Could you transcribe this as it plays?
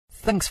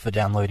Thanks for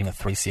downloading a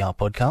 3CR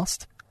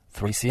podcast.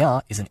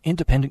 3CR is an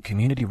independent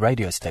community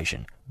radio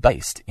station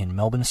based in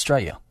Melbourne,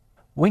 Australia.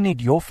 We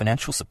need your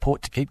financial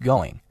support to keep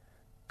going.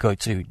 Go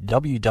to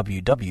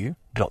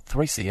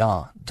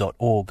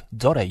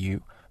www.3cr.org.au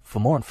for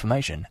more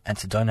information and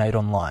to donate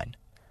online.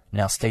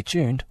 Now stay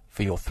tuned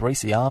for your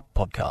 3CR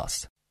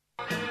podcast.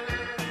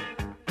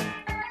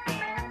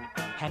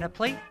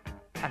 Panoply,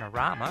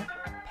 panorama,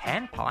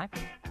 panpipe,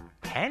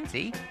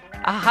 pansy,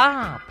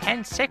 aha,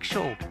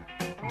 pansexual,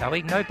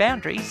 knowing no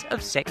boundaries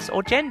of sex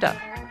or gender.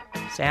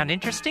 Sound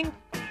interesting?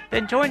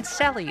 Then join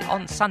Sally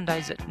on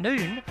Sundays at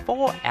noon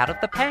for Out of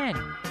the Pan.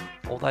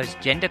 All those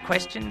gender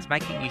questions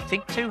making you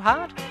think too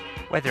hard?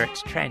 Whether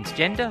it's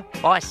transgender,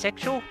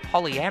 bisexual,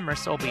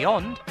 polyamorous or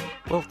beyond,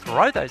 we'll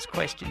throw those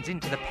questions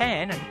into the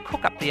pan and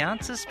cook up the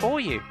answers for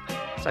you.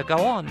 So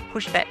go on,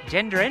 push that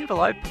gender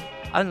envelope,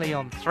 only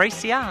on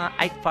 3CR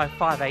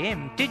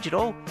 855am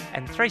digital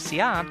and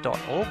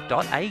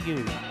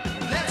 3cr.org.au.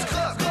 Let's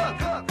cook, cook,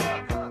 cook,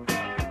 cook, cook.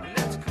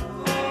 Let's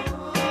cook.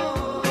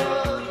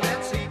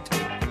 Let's eat.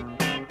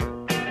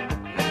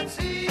 Let's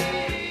eat.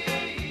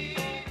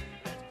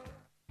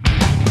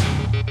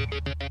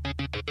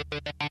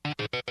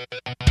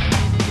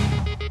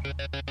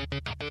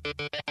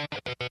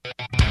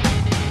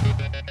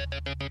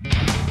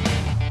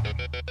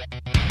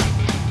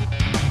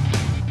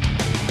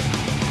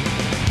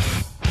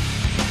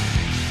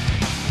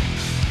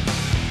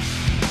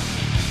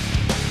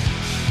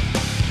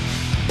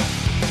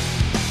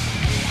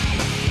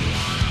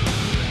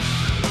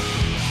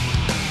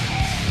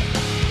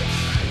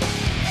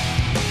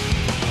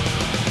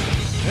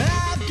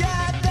 I've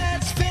got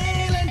this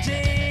feeling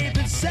deep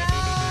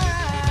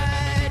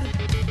inside,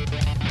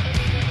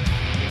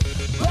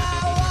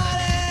 but what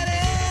it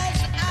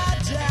is, I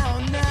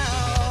don't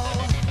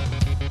know.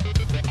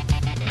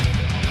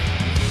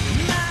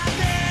 My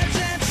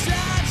vision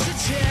starts to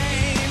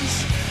change,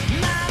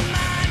 my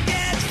mind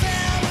gets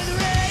filled with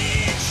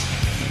rage.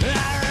 I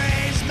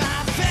raise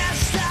my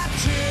fist up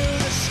to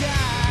the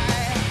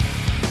sky.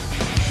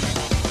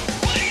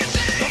 What do you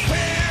think? The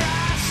fear I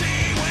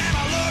see when I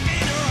look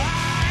in your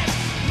eyes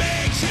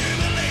makes you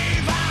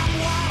believe I'm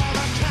one of a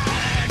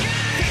kind.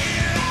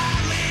 Fear I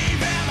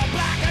leave in the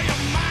back of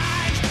your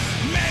mind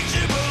makes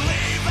you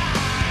believe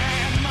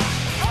I'm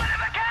one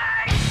of a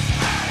kind.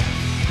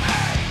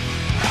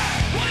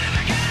 One of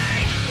a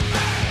kind.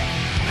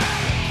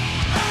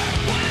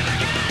 One of a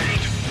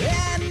kind.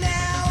 And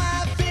now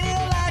I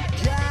feel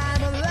like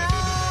I'm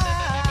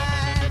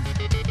alive.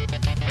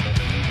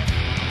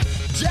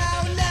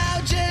 Don't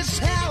know just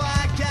how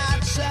I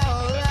got so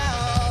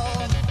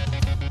low.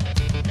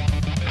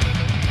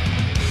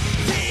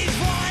 These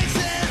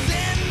voices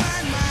in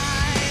my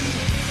mind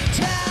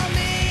tell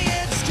me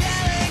it's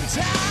killing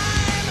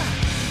time.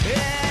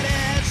 It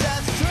is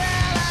a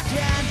thrill I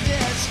can't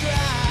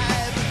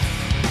describe.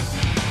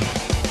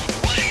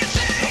 What do you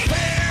think? The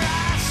fear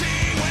I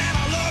see when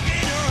I look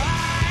in your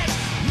eyes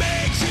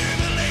makes you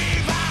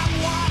believe I'm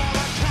one of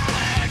a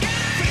kind.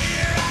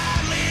 Fear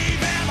I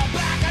leave in the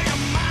back of your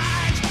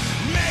mind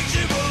makes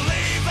you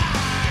believe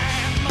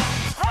I'm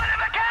one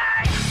of a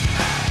kind.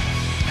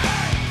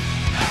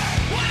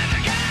 One of a kind. One of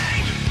a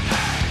kind.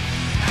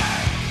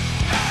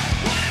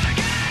 One of a kind. One of a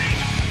kind.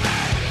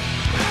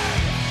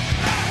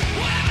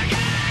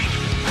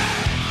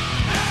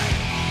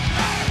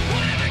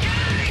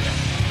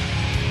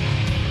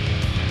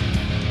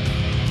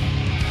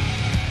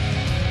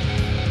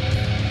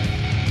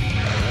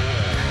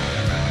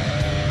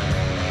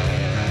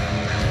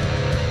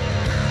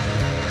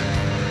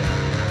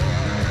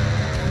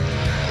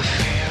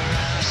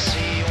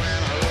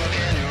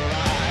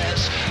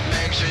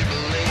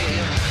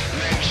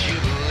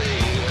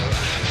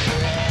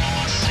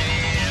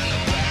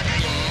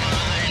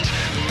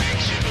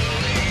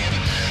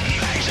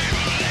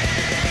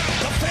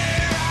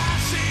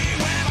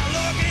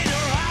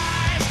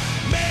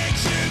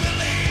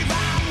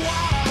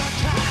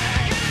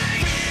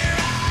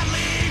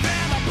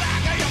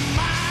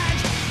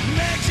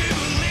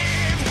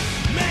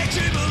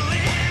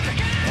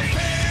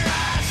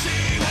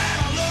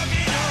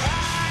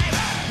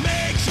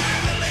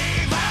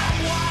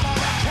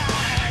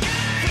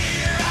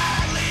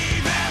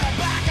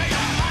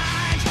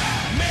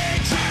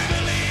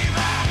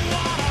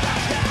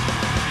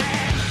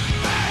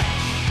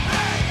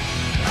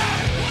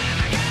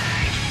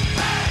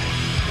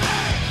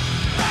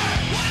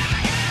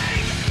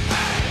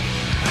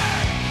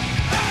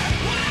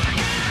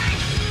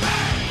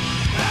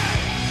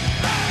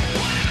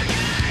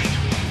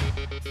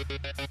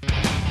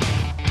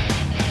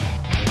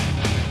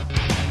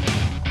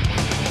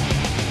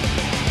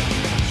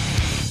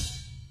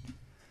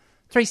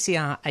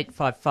 3CR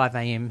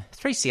 855am,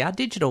 3CR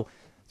digital,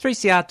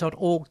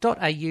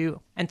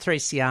 3cr.org.au and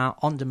 3CR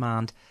on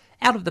demand.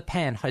 Out of the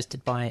Pan,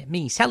 hosted by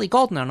me, Sally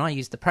Goldner, and I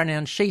use the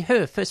pronouns she,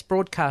 her, first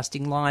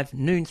broadcasting live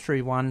noon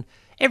through 1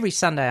 every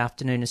Sunday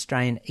afternoon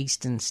Australian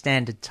Eastern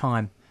Standard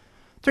Time.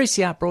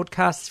 3CR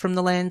broadcasts from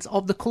the lands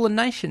of the Kulin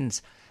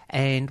Nations,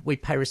 and we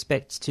pay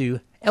respects to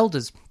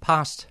elders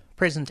past,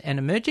 present and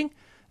emerging,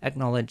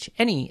 acknowledge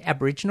any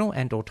Aboriginal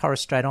and or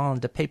Torres Strait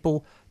Islander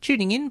people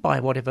tuning in by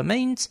whatever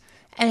means,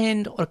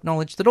 and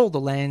acknowledge that all the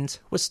lands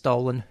were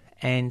stolen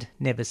and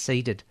never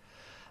ceded.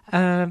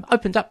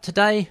 Opened up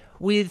today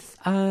with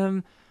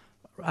the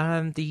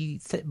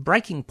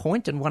Breaking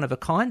Point and One of a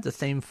Kind, the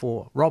theme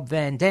for Rob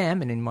Van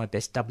Dam, and in my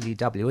best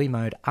WWE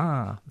mode,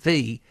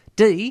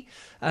 RVD,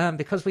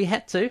 because we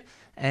had to.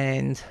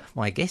 And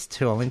my guest,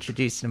 who I'll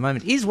introduce in a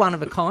moment, is One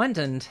of a Kind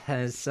and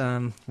has,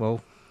 had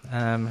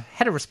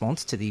a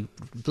response to the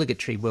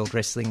obligatory World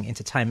Wrestling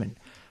Entertainment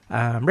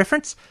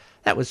reference.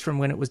 That was from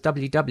when it was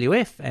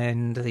WWF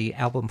and the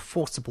album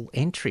Forcible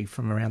Entry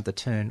from around the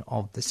turn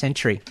of the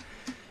century.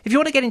 If you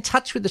want to get in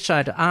touch with the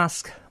show to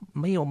ask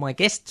me or my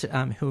guest,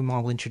 whom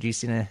I'll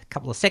introduce in a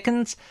couple of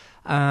seconds,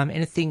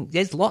 anything,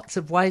 there's lots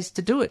of ways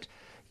to do it.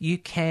 You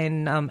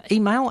can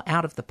email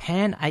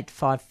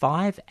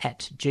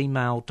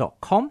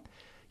outofthepan855@gmail.com.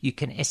 You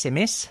can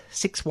SMS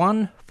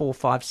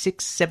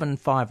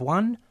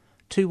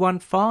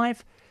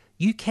 61456751215.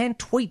 You can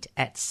tweet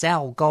at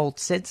Sal Gold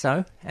Said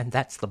So, and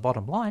that's the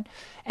bottom line.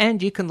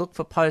 And you can look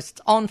for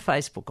posts on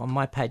Facebook on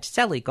my page,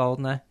 Sally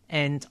Goldner,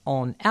 and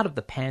on Out of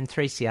the Pan,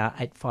 3CR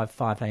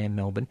 855 AM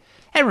Melbourne.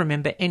 And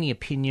remember, any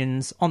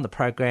opinions on the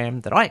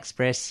program that I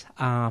express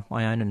are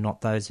my own and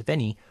not those of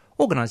any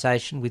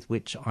organisation with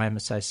which I am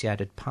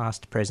associated,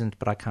 past, present,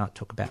 but I can't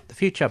talk about the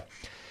future.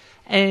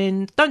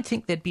 And don't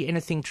think there'd be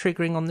anything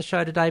triggering on the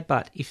show today,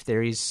 but if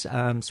there is,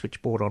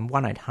 switchboard on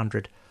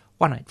 1800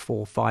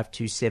 184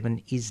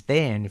 527 is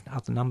there, and if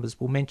other numbers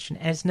we'll mention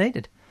as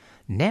needed.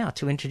 Now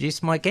to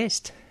introduce my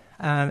guest.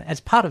 As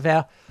part of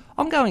our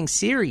ongoing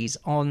series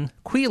on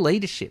queer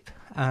leadership,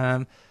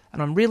 and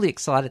I'm really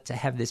excited to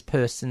have this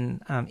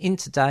person in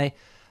today.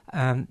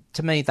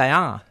 To me, they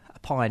are a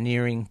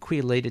pioneering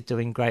queer leader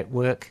doing great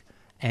work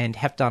and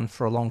have done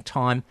for a long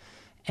time,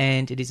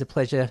 and it is a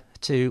pleasure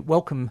to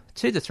welcome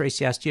to the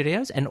 3CR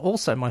studios, and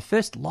also my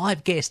first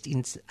live guest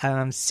in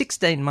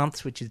 16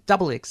 months, which is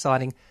doubly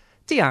exciting,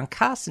 Deanne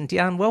Carson.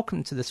 Deanne,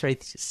 welcome to the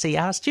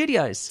 3CR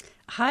studios.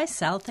 Hi,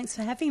 Sal. Thanks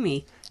for having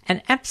me.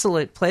 An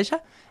absolute pleasure.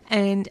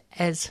 And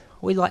as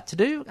we like to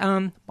do,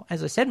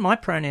 as I said, my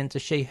pronouns are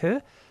she,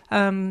 her.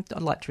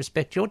 I'd like to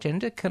respect your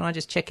gender. Can I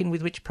just check in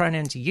with which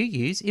pronouns you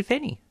use, if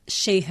any?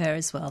 She, her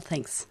as well.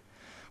 Thanks.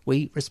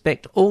 We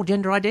respect all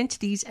gender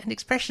identities and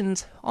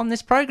expressions on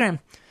this program.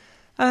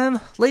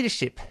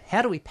 Leadership.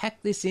 How do we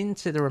pack this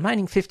into the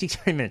remaining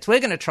 53 minutes? We're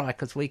going to try,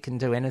 because we can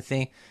do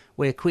anything.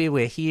 We're queer,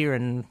 we're here,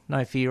 and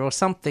no fear, or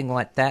something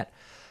like that.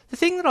 The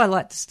thing that I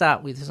like to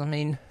start with is,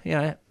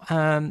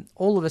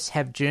 all of us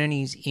have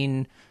journeys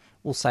in,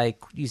 we'll say,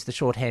 use the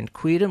shorthand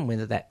queerdom,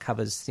 whether that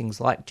covers things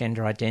like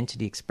gender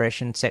identity,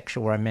 expression,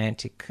 sexual,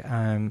 romantic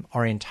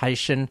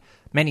orientation,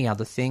 many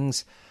other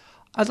things.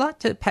 I'd like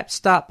to perhaps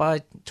start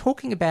by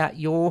talking about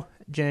your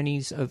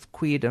journeys of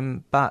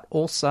queerdom, but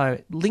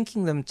also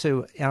linking them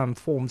to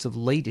forms of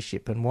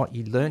leadership and what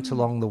you learnt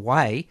along the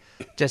way,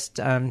 just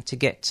to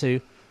get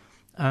to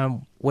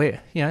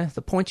where,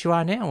 the point you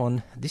are now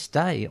on this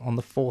day, on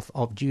the 4th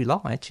of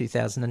July,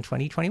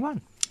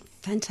 2021.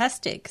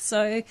 Fantastic.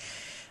 So,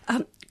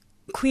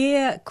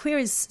 queer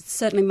is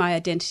certainly my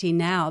identity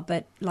now,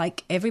 but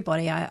like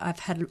everybody, I've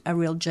had a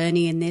real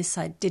journey in this.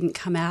 I didn't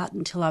come out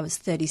until I was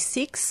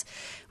 36,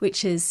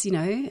 which is,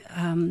 I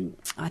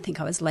think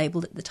I was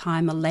labelled at the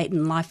time a late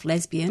in life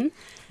lesbian.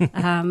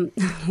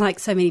 Like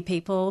so many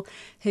people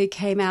who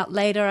came out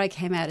later, I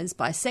came out as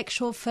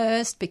bisexual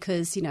first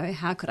because,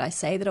 how could I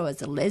say that I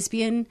was a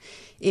lesbian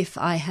if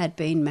I had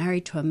been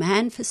married to a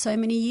man for so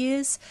many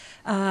years?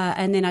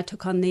 And then I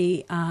took on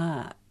the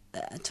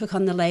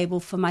label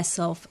for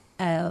myself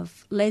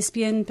of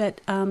lesbian,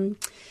 but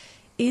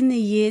in the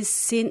years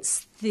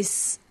since,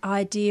 this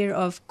idea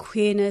of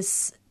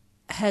queerness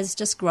has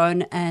just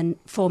grown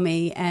for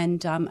me,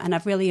 and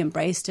I've really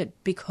embraced it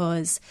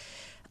because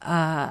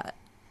I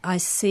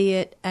see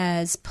it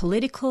as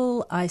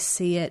political, I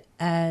see it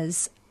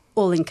as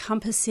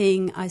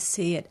all-encompassing, I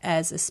see it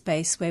as a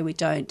space where we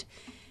don't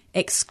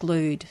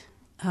exclude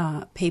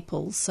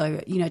people.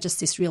 So, just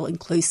this real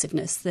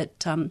inclusiveness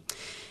that,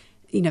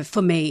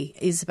 for me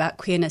is about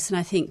queerness. And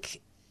I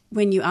think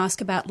when you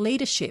ask about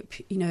leadership,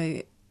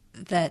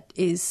 that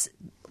is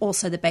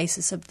also the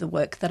basis of the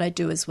work that I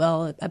do as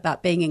well,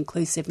 about being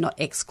inclusive, not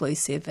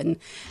exclusive, and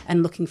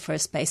looking for a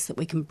space that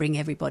we can bring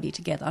everybody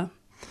together.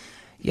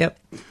 Yep.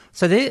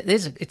 So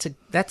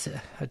that's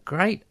a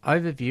great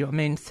overview. I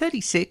mean,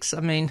 36.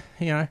 I mean,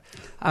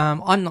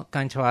 I'm not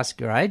going to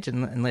ask your age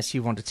unless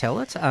you want to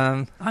tell it.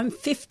 I'm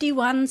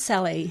 51,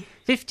 Sally.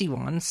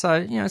 51.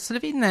 So sort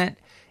of in that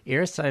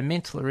era. So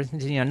mental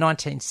arithmetic.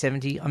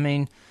 1970. I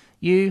mean,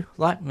 you,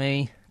 like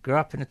me, grew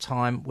up in a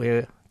time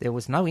where there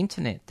was no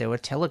internet. There were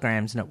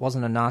telegrams, and it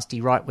wasn't a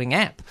nasty right-wing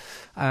app.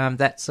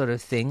 That sort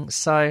of thing.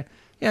 So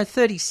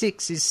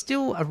 36 is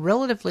still a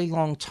relatively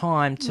long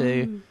time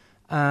to.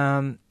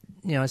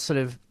 Sort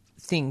of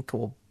think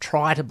or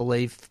try to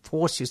believe,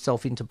 force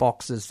yourself into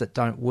boxes that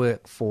don't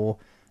work for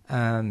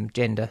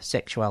gender,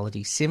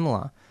 sexuality,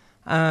 similar.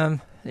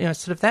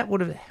 Sort of that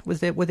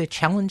were there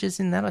challenges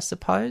in that, I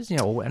suppose,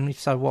 and if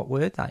so, what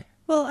were they?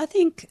 Well, I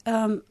think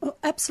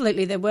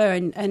absolutely there were,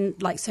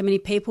 and like so many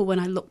people, when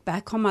I look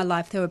back on my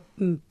life, there were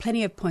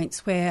plenty of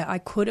points where I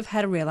could have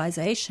had a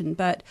realisation,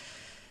 but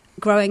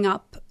growing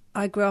up,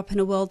 I grew up in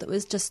a world that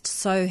was just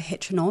so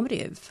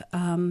heteronormative,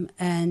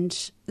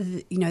 and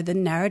the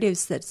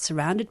narratives that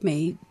surrounded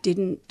me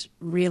didn't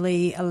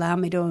really allow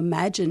me to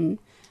imagine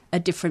a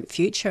different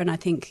future. And I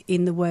think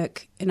in the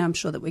work, and I'm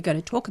sure that we're going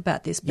to talk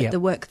about this, but the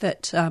work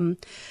that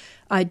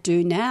I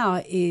do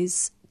now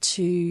is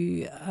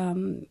to,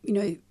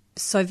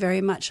 so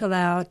very much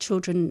allow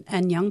children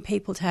and young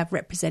people to have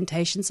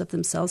representations of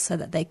themselves so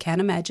that they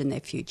can imagine their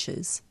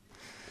futures.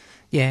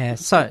 Yeah,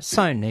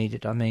 so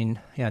needed. I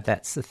mean,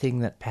 that's the thing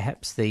that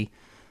perhaps the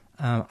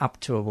up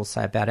to, we'll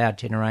say, about our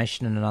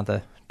generation and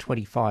another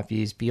 25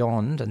 years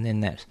beyond, and then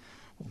that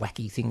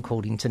wacky thing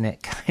called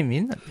internet came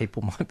in that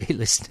people might be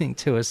listening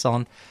to us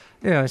on.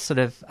 There was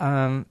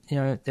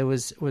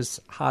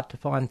hard to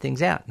find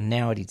things out, and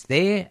now it is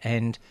there,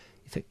 and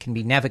if it can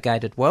be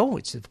navigated well,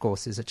 which of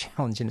course is a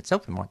challenge in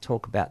itself, we might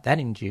talk about that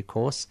in due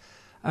course.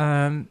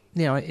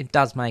 It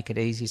does make it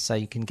easier so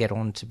you can get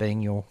on to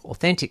being your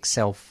authentic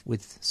self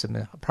with some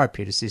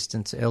appropriate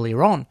assistance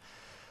earlier on.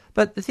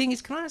 But the thing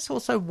is, can I ask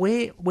also,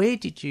 where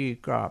did you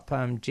grow up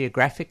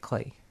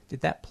geographically?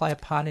 Did that play a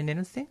part in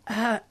anything?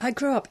 I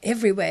grew up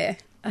everywhere.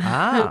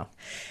 Ah.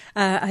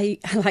 I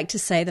like to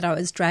say that I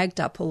was dragged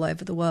up all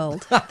over the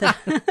world,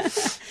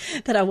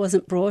 that I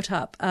wasn't brought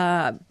up.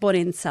 Born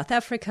in South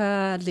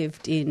Africa,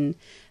 lived in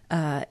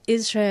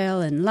Israel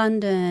and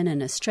London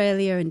and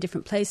Australia and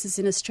different places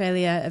in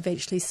Australia,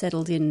 eventually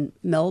settled in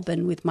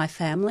Melbourne with my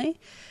family.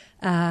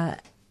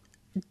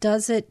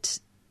 Does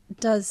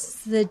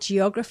the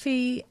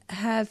geography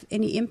have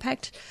any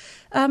impact?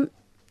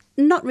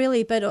 Not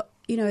really, but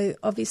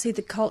obviously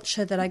the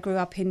culture that I grew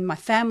up in, my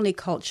family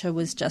culture,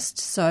 was just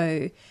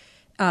so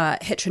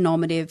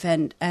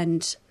heteronormative,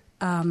 and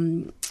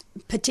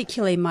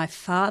particularly my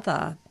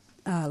father,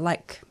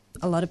 like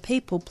a lot of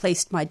people,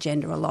 policed my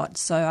gender a lot.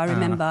 So I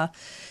remember,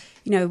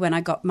 when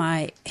I got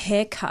my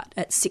hair cut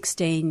at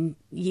 16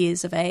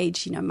 years of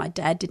age, my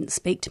dad didn't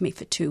speak to me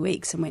for 2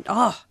 weeks and went,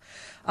 "Oh,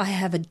 I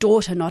have a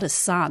daughter, not a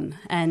son,"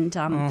 and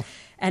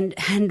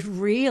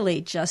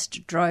really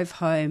just drove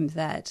home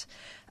that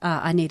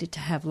I needed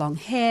to have long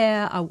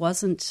hair. I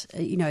wasn't,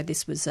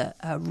 this was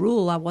a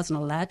rule. I wasn't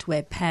allowed to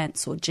wear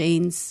pants or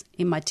jeans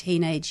in my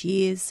teenage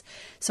years.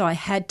 So I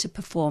had to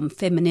perform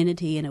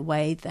femininity in a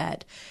way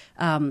that,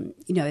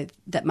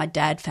 that my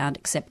dad found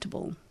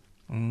acceptable.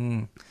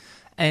 Mm.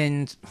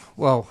 And,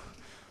 well,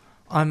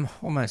 I'm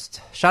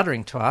almost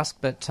shuddering to ask,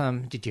 but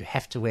did you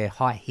have to wear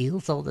high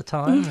heels all the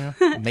time?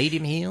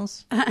 Medium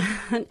heels?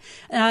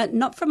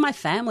 Not from my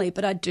family,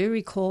 but I do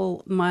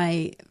recall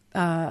my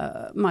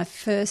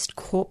first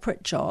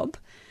corporate job.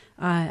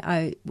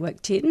 I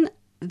worked in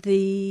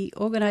the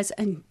organizer,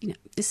 and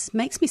this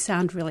makes me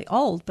sound really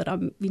old, but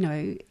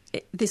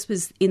this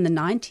was in the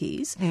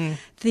 90s.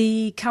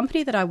 The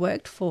company that I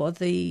worked for,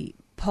 the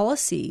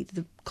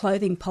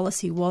clothing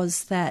policy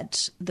was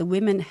that the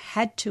women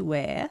had to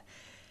wear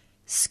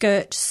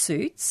skirt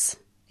suits,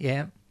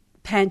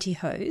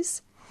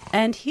 pantyhose,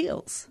 and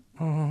heels.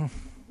 Oh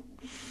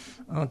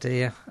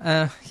dear.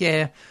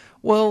 Yeah.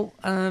 Well,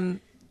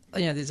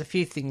 there's a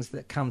few things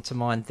that come to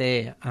mind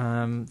there.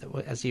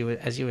 As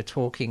you were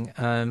talking,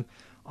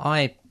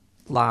 I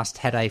last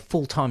had a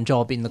full-time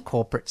job in the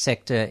corporate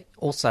sector,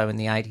 also in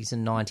the 80s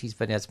and 90s,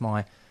 but as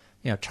my,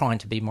 trying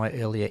to be my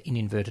earlier, in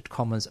inverted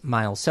commas,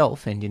 male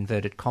self, end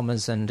inverted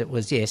commas, and it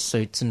was,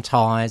 suits and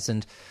ties,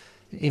 and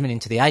even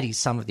into the 80s,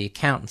 some of the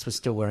accountants were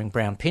still wearing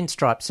brown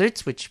pinstripe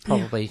suits, which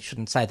probably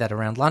shouldn't say that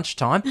around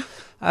lunchtime.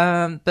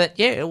 But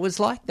it was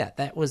like that.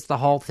 That was the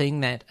whole thing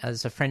that,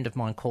 as a friend of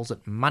mine calls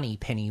it, money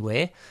penny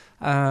wear,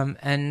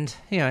 and,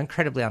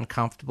 incredibly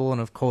uncomfortable.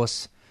 And, of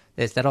course,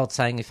 there's that old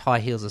saying, if high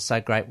heels are so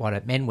great, why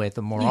don't men wear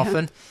them more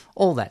often?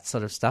 All that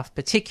sort of stuff,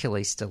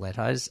 particularly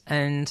stilettos.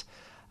 And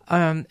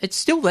it's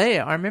still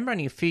there. I remember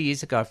only a few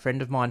years ago, a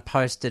friend of mine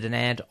posted an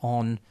ad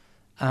on...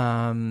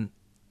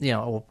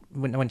 or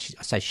when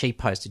she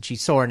posted, she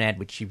saw an ad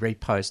which she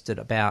reposted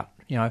about,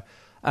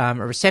 a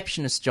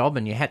receptionist job,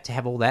 and you had to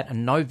have all that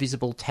and no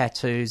visible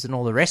tattoos and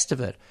all the rest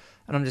of it.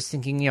 And I'm just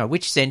thinking,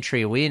 which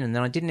century are we in? And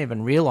then I didn't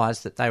even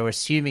realise that they were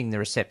assuming the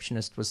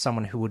receptionist was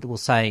someone who will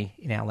say,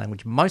 in our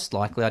language, most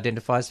likely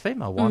identify as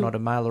female. Why not a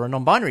male or a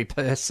non-binary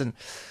person?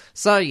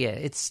 So,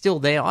 it's still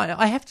there.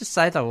 I have to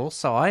say, though,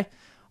 also, I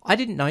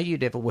didn't know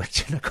you'd ever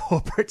worked in a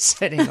corporate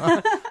setting.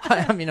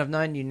 I mean, I've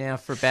known you now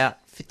for about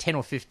 10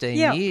 or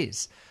 15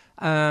 years.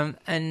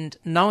 And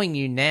knowing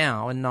you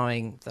now, and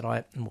knowing that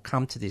and we'll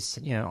come to this,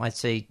 I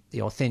see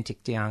the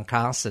authentic Diane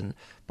Carson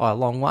by a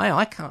long way.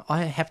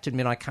 I have to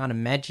admit, I can't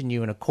imagine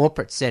you in a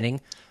corporate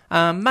setting.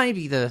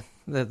 Maybe the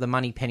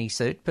money penny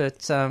suit,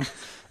 but sort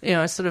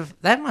of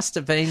that must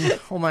have been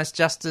almost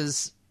just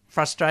as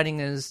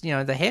frustrating as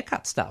the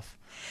haircut stuff.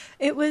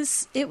 It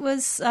was. It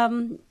was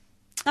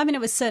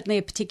certainly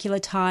a particular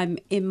time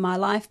in my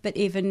life, but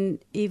even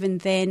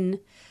then.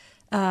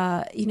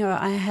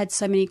 I had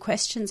so many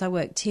questions. I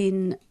worked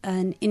in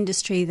an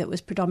industry that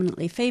was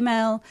predominantly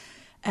female,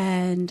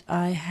 and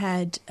I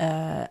had,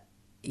 a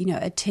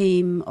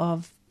team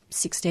of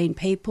 16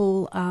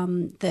 people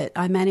that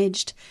I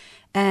managed.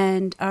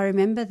 And I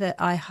remember that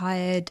I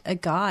hired a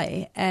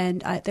guy,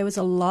 and there was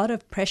a lot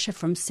of pressure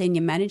from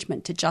senior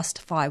management to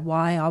justify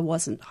why I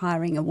wasn't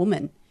hiring a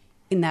woman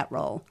in that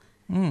role.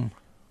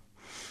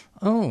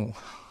 Oh,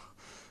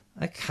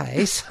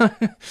 okay. So,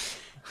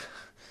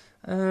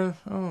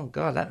 oh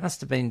God, that must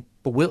have been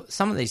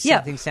some of these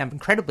things sound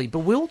incredibly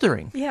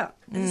bewildering. Yeah,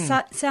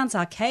 it sounds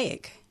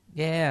archaic.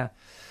 Yeah.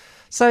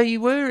 So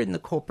you were in the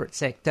corporate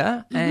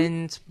sector,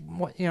 and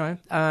what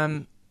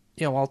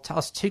I'll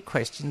ask two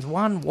questions.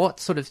 One, what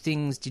sort of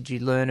things did you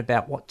learn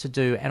about what to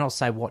do, and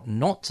also what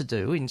not to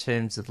do in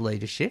terms of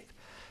leadership,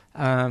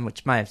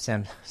 which may have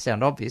sound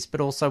obvious,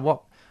 but also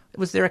what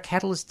was there a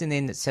catalyst in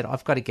then that said,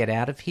 I've got to get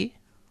out of here?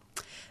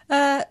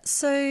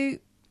 So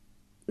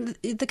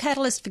the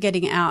catalyst for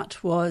getting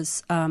out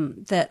was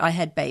that I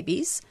had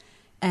babies,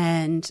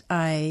 and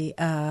I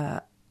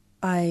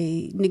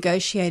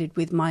negotiated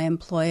with my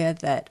employer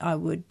that I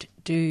would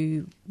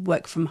do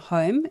work from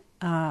home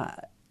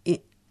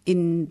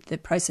in the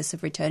process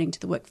of returning to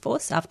the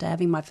workforce after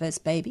having my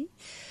first baby.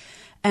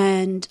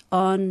 And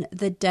on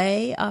the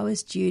day I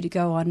was due to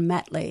go on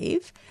mat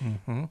leave,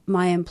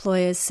 my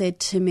employer said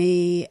to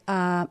me,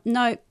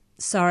 no,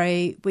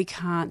 sorry, we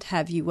can't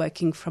have you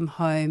working from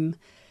home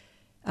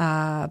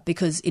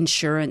because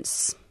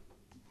insurance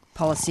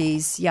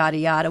policies, yada,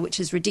 yada, which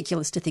is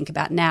ridiculous to think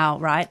about now,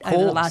 right?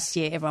 Over the last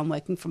year, everyone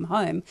working from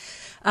home.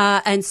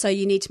 And so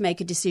you need to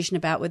make a decision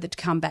about whether to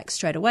come back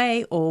straight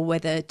away or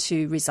whether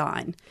to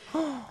resign.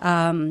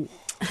 I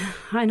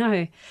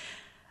know.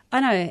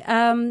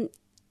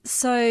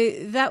 So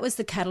that was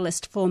the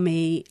catalyst for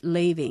me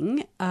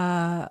leaving.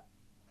 But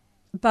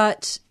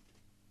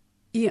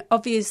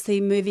obviously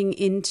moving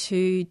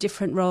into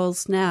different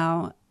roles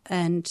now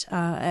and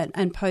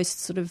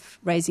post sort of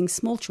raising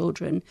small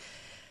children,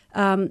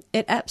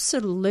 it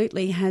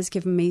absolutely has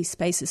given me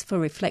spaces for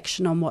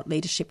reflection on what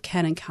leadership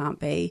can and can't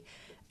be,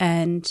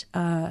 and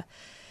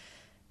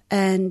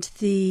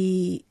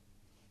the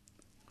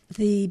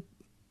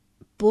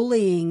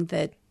bullying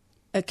that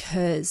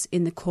occurs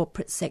in the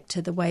corporate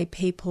sector, the way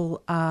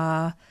people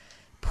are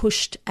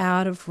pushed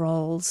out of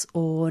roles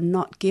or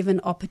not given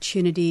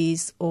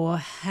opportunities or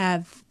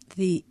have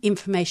the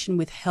information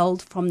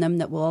withheld from them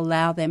that will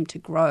allow them to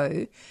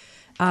grow,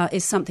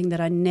 is something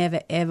that I never,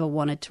 ever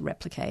wanted to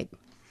replicate.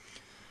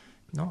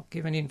 Not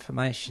given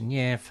information,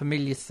 yeah,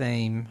 familiar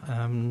theme.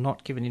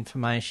 Not given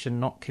information,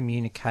 not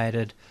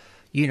communicated,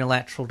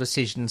 unilateral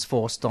decisions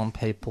forced on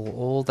people,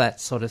 all that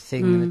sort of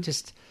thing. And it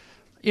just,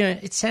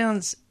 it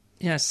sounds,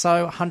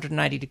 so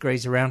 180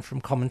 degrees around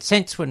from common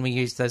sense when we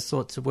use those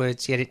sorts of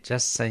words, yet it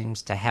just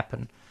seems to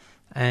happen.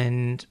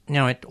 And,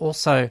 it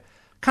also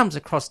comes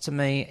across to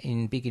me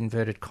in big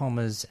inverted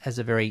commas as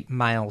a very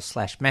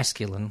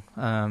male/masculine,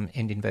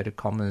 end inverted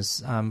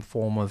commas,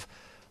 form of,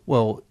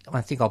 well,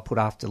 I think I'll put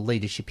after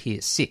leadership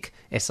here, SIC,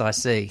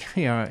 S-I-C.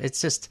 Yet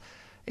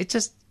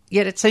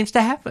it seems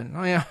to happen.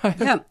 Yeah,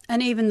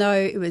 and even though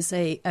it was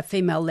a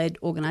female-led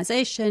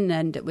organisation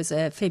and it was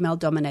a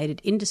female-dominated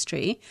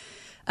industry,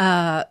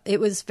 it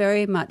was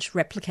very much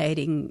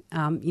replicating,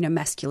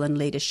 masculine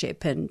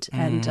leadership and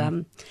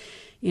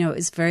it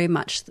was very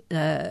much,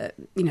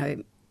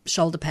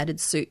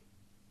 shoulder-padded suit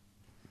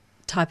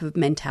type of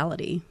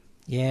mentality.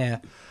 Yeah,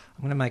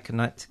 I'm going to make a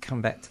note to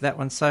come back to that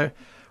one. So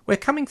we're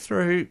coming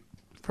through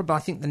from, I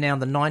think, the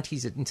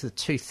 90s into the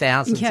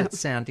 2000s, it's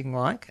sounding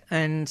like.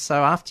 And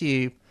so after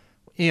you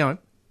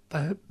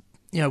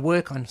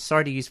work, I'm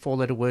sorry to use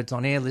four-letter words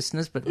on air,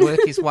 listeners, but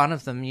work is one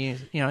of them.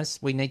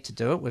 We need to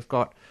do it. We've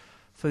got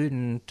food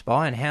and to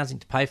buy and housing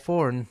to pay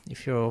for, and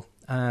if you're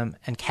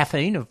and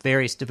caffeine of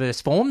various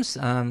diverse forms,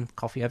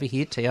 coffee over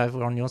here, tea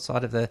over on your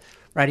side of the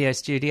radio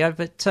studio.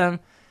 But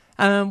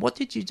what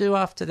did you do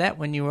after that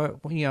when you were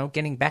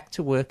getting back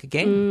to work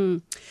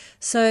again?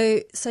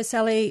 So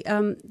Sally,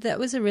 that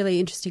was a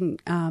really interesting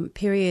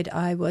period.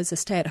 I was a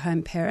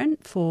stay-at-home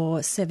parent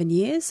for 7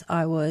 years.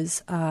 I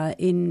was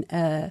in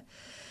a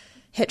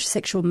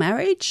heterosexual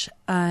marriage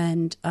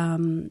and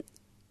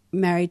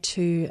married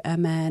to a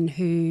man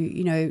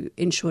who,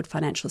 ensured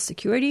financial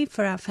security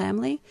for our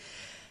family.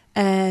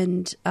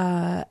 And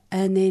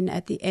then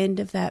at the end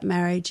of that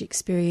marriage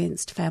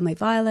experienced family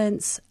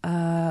violence,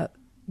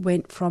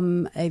 went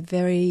from a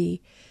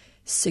very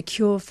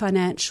secure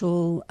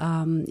financial,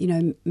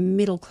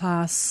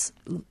 middle-class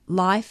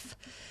life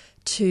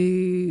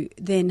to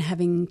then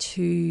having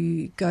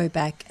to go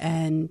back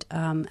and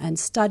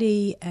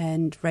study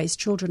and raise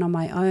children on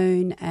my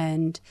own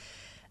and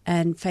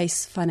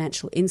face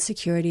financial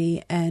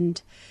insecurity.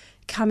 And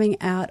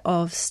coming out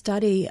of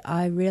study,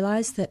 I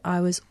realised that I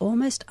was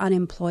almost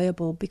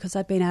unemployable because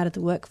I'd been out of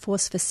the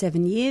workforce for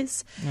 7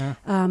 years. Yeah.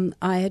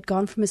 I had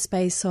gone from a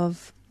space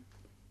of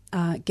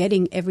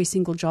getting every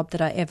single job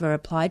that I ever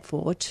applied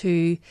for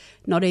to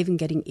not even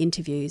getting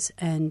interviews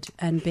and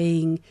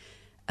being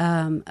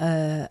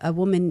a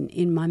woman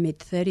in my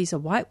mid-30s, a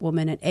white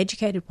woman, an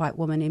educated white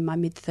woman in my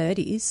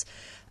mid-30s,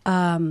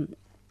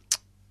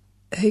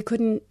 who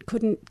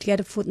couldn't get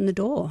a foot in the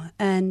door,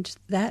 and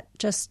that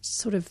just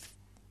sort of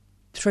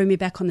threw me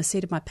back on the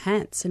seat of my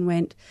pants and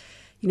went,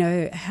 you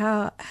know,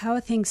 how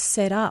are things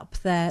set up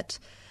that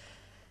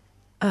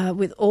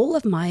with all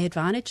of my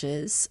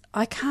advantages,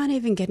 I can't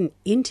even get an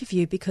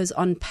interview because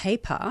on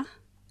paper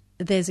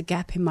there's a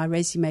gap in my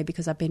resume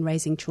because I've been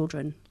raising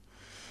children.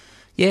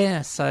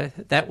 Yeah, so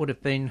that would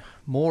have been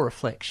more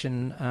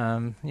reflection,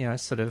 you know,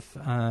 sort of,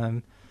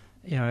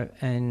 you know,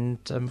 and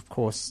of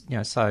course, you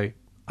know, so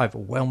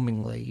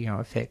overwhelmingly, you know,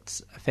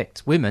 affects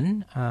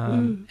women,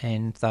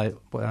 and though,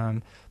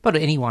 but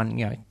anyone,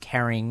 you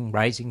know,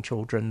 raising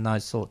children,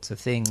 those sorts of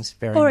things,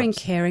 very or much, in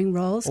caring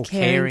roles, or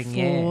caring for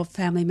yeah.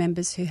 family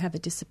members who have a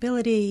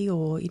disability,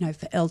 or you know,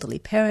 for elderly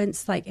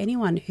parents, like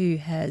anyone who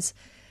has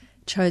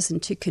chosen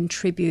to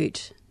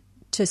contribute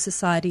to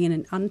society in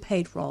an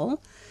unpaid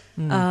role,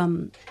 you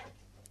know,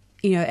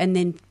 and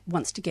then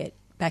wants to get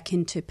back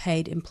into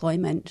paid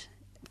employment,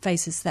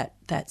 faces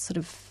that sort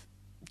of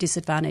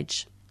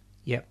disadvantage.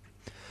 Yep.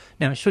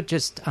 Now, I should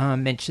just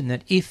mention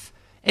that if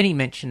any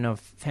mention of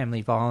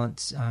family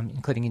violence,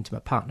 including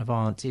intimate partner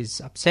violence,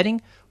 is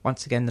upsetting,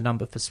 once again, the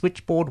number for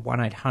Switchboard,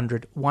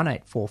 1800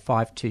 184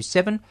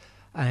 527,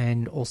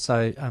 and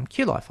also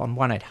QLife on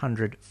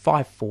 1800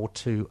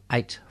 542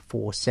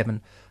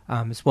 847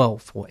 as well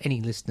for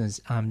any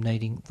listeners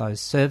needing those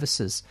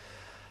services.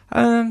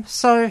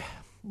 So,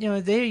 you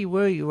know, there you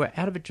were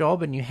out of a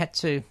job and you had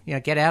to, you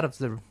know, get out of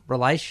the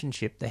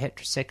relationship, the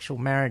heterosexual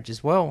marriage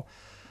as well,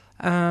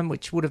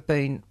 which would have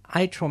been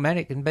A,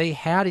 traumatic, and B,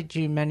 how did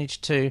you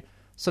manage to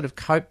sort of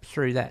cope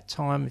through that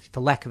time, for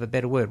lack of a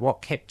better word?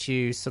 What kept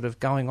you sort of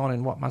going on,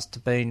 and what must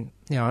have been,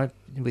 you know,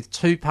 with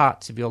two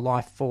parts of your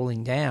life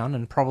falling down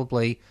and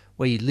probably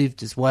where you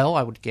lived as well,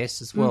 I would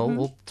guess as well,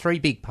 well, three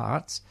big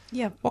parts.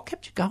 Yeah. What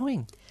kept you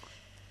going?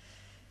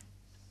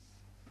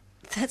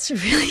 That's a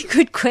really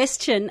good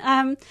question.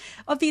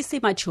 Obviously,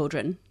 my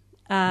children.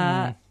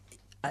 I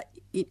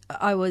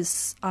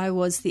was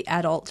the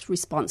adult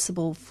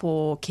responsible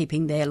for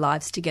keeping their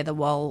lives together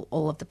while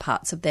all of the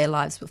parts of their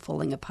lives were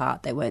falling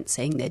apart. They weren't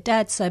seeing their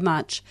dad so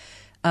much.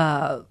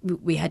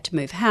 We had to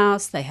move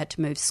house. They had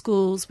to move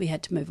schools. We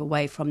had to move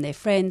away from their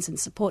friends and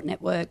support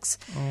networks.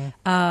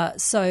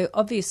 So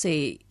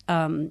obviously,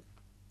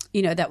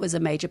 you know, that was a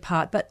major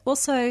part. But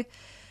also,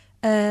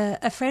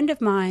 a friend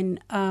of mine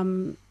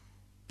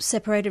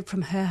separated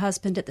from her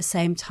husband at the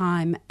same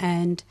time,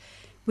 and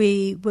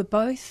we were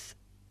both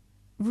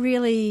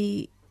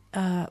really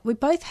we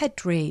both had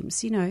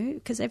dreams, you know,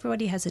 because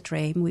everybody has a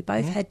dream. We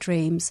both had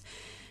dreams.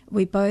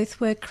 We both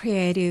were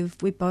creative.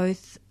 We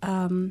both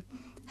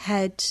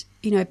had,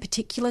 you know,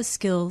 particular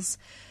skills,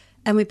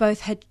 and we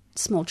both had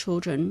small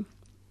children.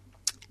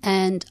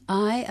 And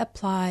I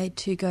applied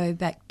to go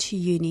back to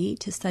uni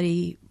to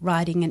study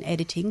writing and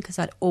editing because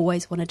I'd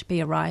always wanted to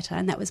be a writer,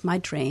 and that was my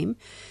dream.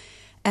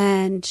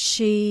 And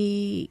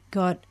she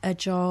got a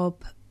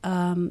job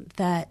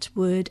that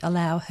would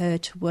allow her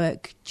to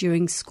work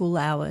during school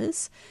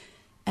hours,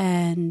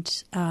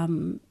 and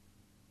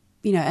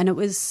you know, and it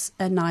was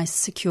a nice,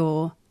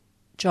 secure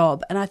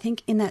job. And I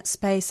think in that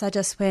space, I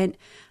just went,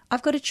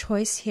 I've got a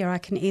choice here. I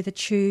can either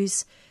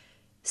choose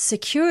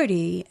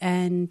security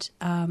and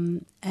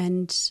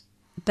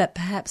but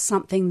perhaps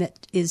something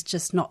that is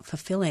just not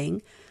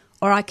fulfilling,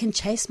 or I can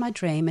chase my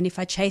dream. And if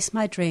I chase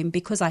my dream,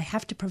 because I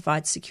have to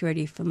provide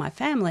security for my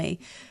family,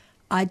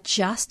 I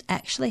just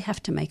actually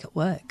have to make it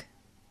work.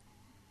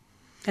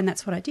 And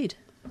that's what I did.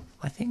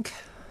 I think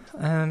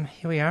here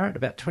we are at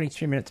about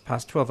 23 minutes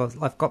past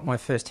 12. I've got my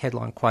first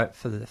headline quote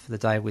for the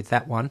day with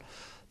that one.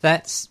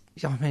 That's,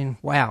 I mean,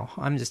 wow,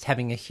 I'm just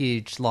having a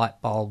huge light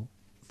bulb,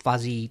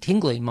 fuzzy,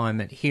 tingly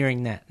moment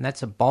hearing that. And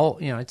that's a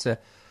bold, you know, it's a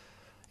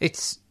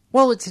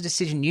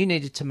decision you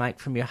needed to make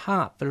from your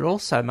heart, but it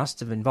also must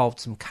have involved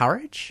some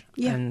courage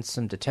and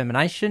some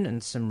determination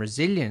and some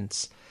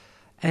resilience,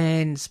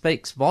 and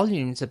speaks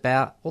volumes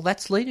about, well,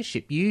 that's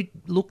leadership. You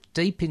look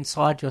deep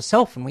inside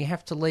yourself, and we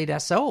have to lead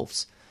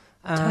ourselves.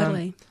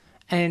 Totally.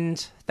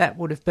 And that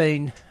would have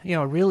been, you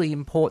know, a really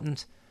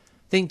important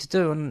thing to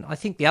do. And I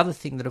think the other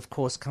thing that, of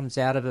course, comes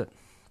out of it,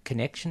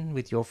 connection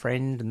with your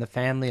friend and the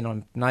family, and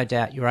I'm no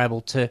doubt you're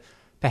able to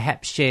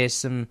perhaps share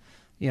some,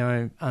 you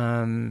know,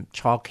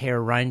 childcare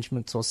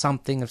arrangements or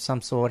something of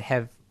some sort,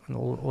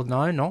 or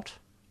no, not?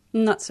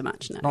 Not so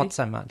much, no. Not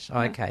so much,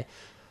 okay.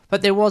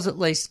 But there was at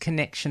least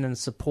connection and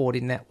support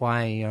in that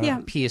way, you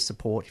know, peer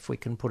support, if we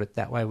can put it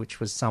that way,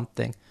 which was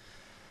something.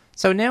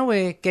 So now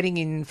we're getting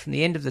in from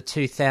the end of the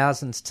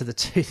 2000s to the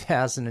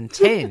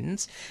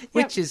 2010s,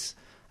 which is,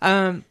 you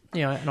know,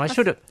 and I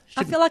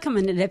feel like I'm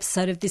in an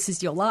episode of This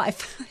Is Your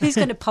Life. Who's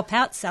going to pop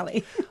out,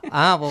 Sally?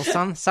 Well,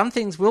 some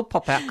things will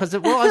pop out because,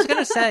 well, I was going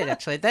to say it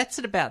actually. That's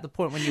at about the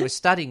point when you were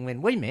studying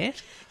when we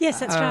met. Yes,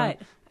 that's right.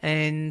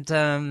 And,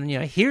 you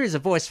know, here is a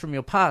voice from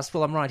your past.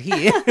 Well, I'm right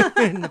here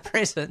in the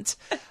present.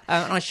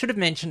 And I should have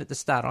mentioned at the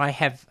start, I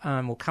have,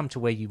 will come to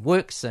where you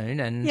work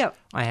soon, and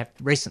I have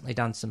recently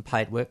done some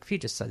paid work for you,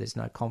 just so there's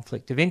no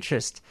conflict of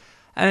interest.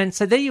 And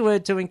so there you were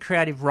doing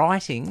creative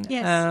writing.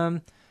 Yes.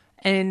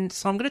 And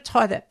so I'm going to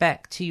tie that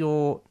back to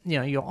your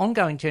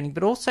ongoing journey,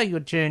 but also your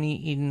journey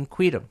in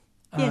queerdom.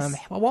 Yes.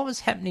 What was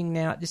happening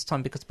now at this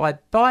time? Because by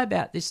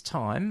about this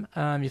time,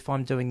 if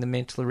I'm doing the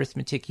mental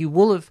arithmetic, you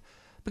will have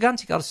begun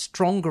to get a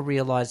stronger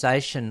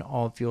realisation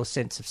of your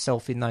sense of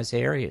self in those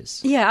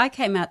areas. Yeah, I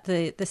came out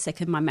the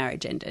second my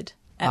marriage ended.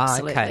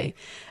 Absolutely.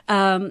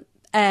 Okay.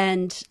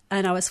 And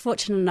I was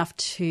fortunate enough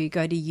to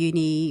go to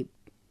uni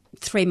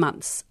 3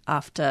 months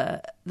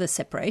after the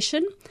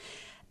separation,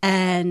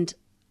 and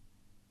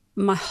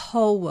my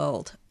whole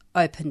world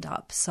opened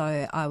up.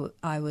 So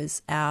I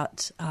was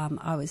out.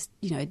 I was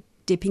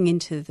dipping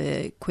into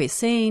the queer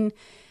scene,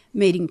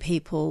 meeting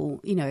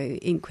people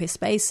in queer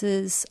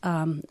spaces,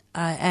 and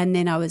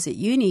then I was at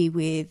uni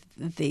with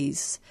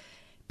these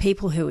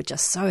people who were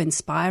just so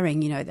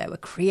inspiring. They were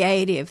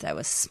creative, they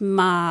were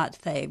smart,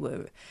 they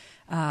were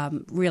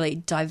really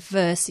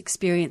diverse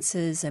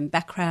experiences and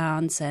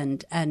backgrounds,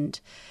 and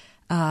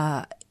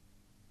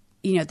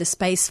the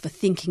space for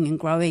thinking and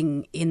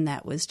growing in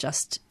that was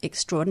just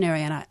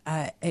extraordinary. And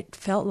it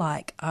felt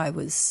like I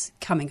was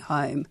coming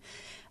home.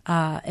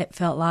 It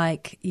felt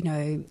like,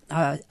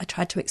 I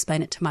tried to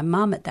explain it to my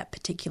mum at that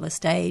particular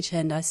stage,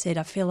 and I said,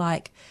 I feel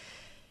like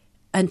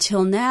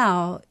until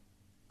now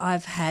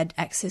I've had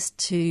access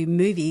to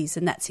movies,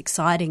 and that's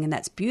exciting and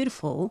that's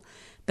beautiful,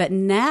 but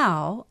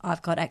now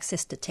I've got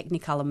access to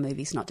Technicolor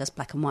movies, not just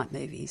black and white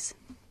movies.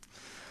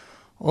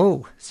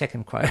 Oh,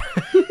 second quote.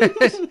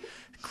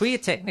 Queer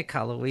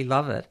Technicolor, we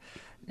love it.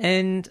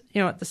 And,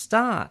 at the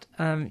start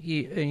of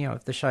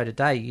the show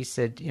today, you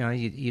said,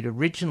 you'd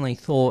originally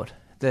thought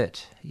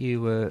that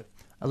you were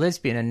a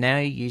lesbian, and now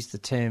you use the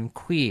term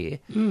queer.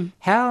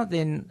 How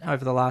then,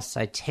 over the last,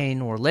 say,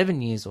 10 or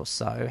 11 years or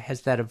so,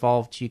 has that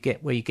evolved to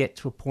where you get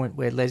to a point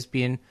where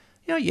lesbian,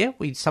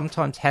 we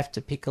sometimes have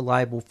to pick a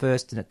label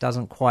first and it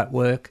doesn't quite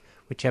work,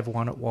 whichever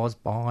one it was,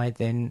 bi,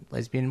 then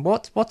lesbian.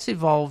 What's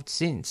evolved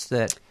since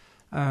that,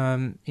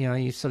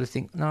 you sort of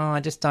think, no, I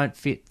just don't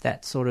fit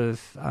that sort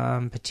of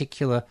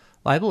particular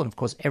label. And, of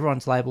course,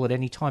 everyone's label at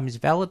any time is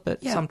valid,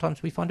 but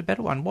sometimes we find a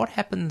better one. What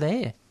happened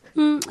there?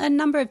 A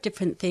number of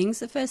different things.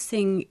 The first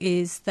thing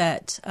is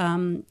that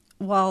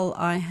while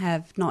I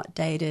have not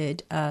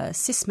dated a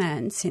cis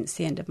man since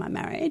the end of my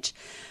marriage,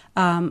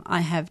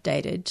 I have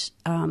dated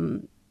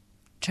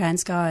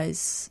trans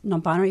guys,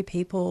 non-binary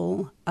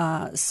people.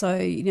 So,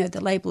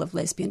 the label of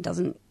lesbian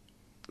doesn't,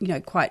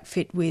 quite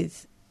fit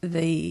with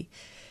the,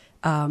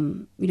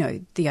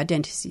 the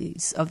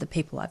identities of the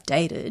people I've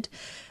dated.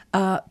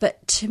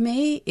 But to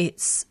me,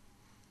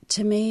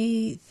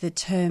 the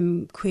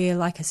term queer,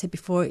 like I said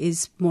before,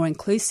 is more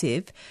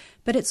inclusive,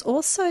 but it's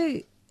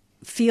also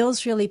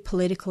feels really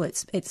political.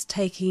 It's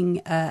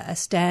taking a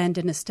stand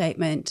and a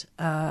statement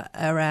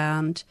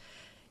around,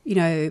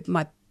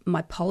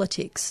 my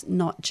politics,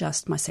 not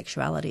just my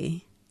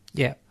sexuality.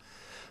 Yeah.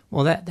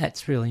 Well,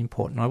 that's really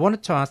important. I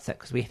wanted to ask that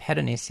because we've had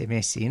an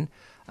SMS in,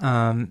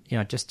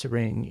 just to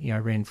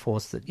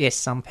reinforce that, yes,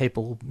 some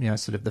people,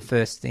 sort of the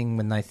first thing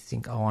when they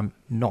think, oh, I'm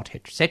not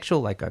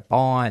heterosexual, they go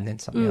bi, and then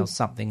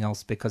something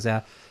else, because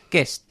our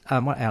guest,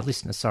 our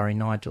listener,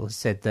 Nigel, has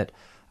said that,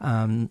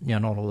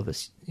 not all of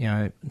us,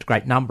 a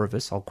great number of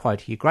us, I'll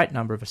quote here, great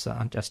number of us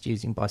aren't just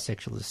using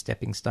bisexual as a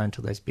stepping stone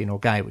to lesbian or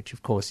gay, which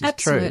of course is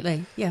true.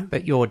 Absolutely, yeah.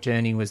 But your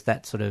journey was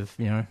that sort of,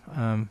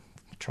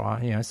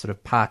 sort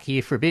of park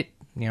here for a bit,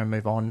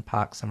 move on,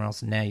 park somewhere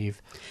else, and now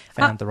you've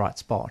found the right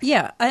spot.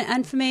 Yeah,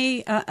 and for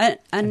me... and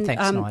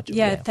thanks, Nigel.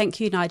 Yeah, thank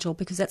you, Nigel,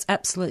 because that's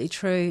absolutely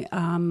true.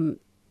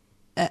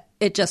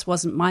 It just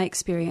wasn't my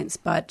experience,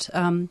 but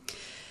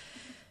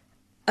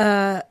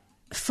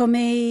for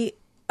me,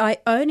 I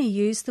only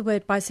used the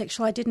word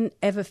bisexual. I didn't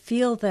ever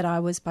feel that I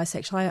was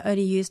bisexual. I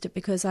only used it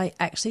because I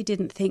actually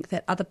didn't think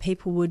that other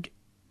people would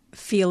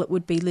feel it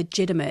would be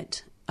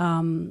legitimate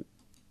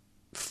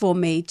for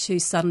me to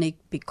suddenly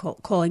be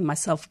calling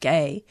myself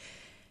gay,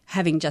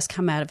 having just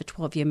come out of a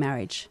 12-year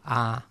marriage.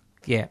 Ah,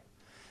 yeah.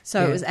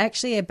 So it was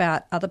actually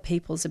about other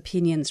people's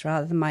opinions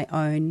rather than my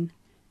own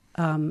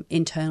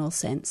internal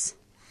sense.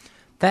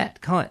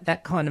 That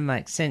kind of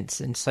makes sense.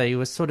 And so you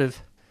were sort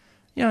of,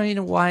 in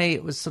a way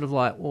it was sort of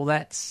like, well,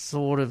 that's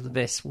sort of the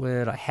best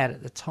word I had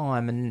at the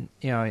time, and,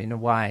 in a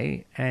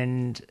way.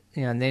 And,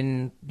 and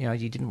then,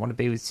 you didn't want to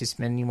be with cis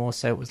men anymore,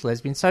 so it was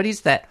lesbian. So it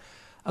is that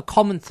a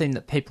common theme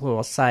that people who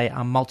will say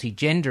are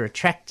multi-gender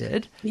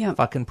attracted, if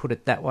I can put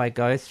it that way,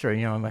 go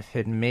through. I've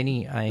heard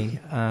many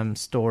a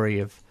story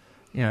of,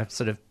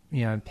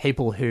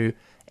 people who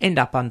end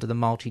up under the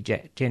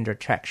multi-gender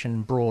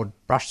attraction broad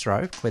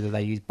brushstroke, whether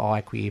they use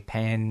bi, queer,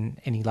 pan,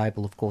 any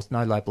label, of course,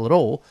 no label at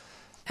all.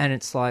 And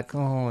it's like,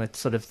 it's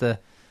sort of the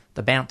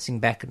bouncing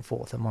back and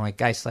forth. Am I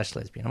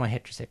gay/lesbian? Am I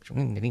heterosexual?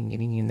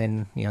 And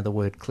then, the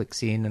word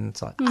clicks in and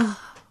it's like,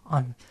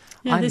 I'm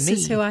this me.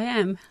 is who I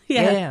am.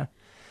 Yeah.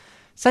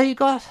 So you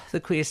got the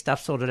queer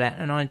stuff sorted out,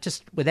 and I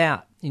just,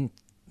 without,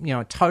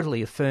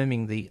 totally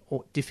affirming the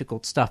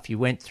difficult stuff you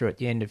went through at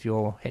the end of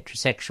your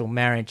heterosexual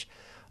marriage,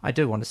 I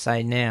do want to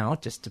say now,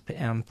 just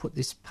to put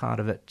this part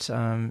of it,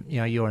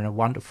 you're in a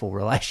wonderful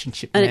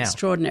relationship now. An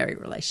extraordinary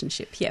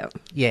relationship, yeah.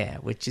 Yeah,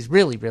 which is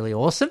really, really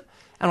awesome.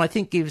 and I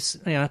think gives,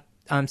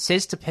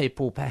 says to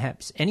people,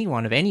 perhaps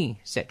anyone of any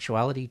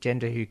sexuality,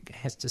 gender, who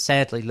has to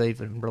sadly leave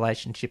a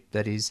relationship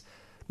that is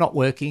not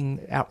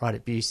working, outright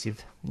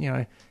abusive,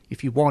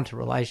 if you want a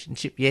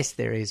relationship, yes,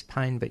 there is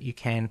pain, but you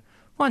can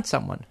find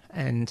someone.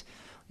 And,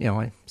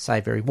 I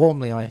say very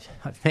warmly, I've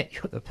met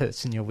the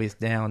person you're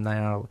with now, and they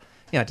are,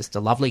 just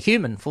a lovely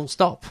human, full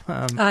stop.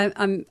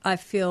 I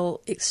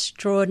feel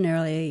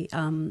extraordinarily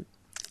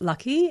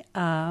lucky.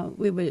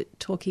 We were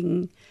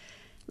talking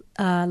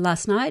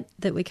last night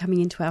that we're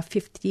coming into our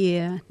 5th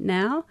year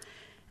now,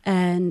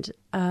 and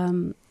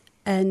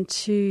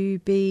to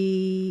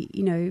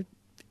be,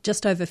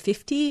 just over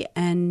 50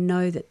 and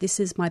know that this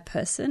is my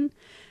person,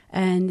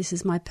 and this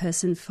is my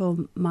person for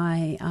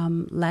my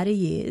latter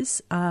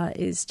years,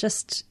 is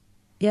just,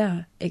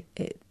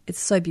 it's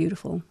so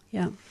beautiful.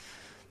 Yeah.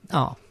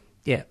 Oh,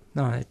 yeah.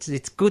 No,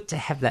 it's good to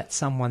have that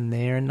someone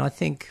there, and I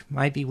think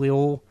maybe we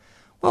all,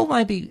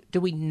 maybe do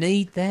we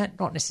need that?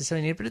 Not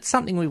necessarily need it, but it's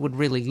something we would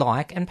really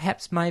like, and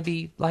perhaps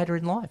maybe later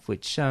in life,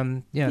 which,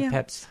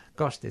 perhaps,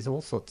 gosh, there's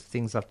all sorts of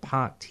things I've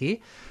parked here,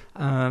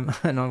 and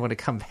I want to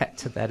come back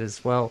to that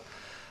as well.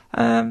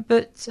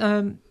 But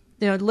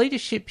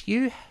leadership,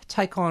 you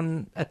take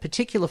on a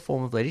particular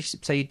form of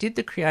leadership. So you did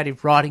the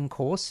creative writing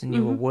course and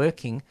you were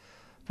working,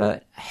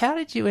 but how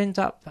did you end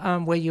up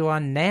where you are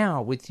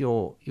now with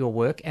your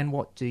work, and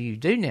what do you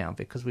do now?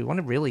 Because we want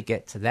to really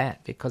get to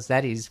that, because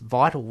that is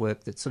vital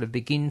work that sort of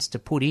begins to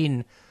put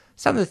in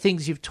some of the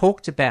things you've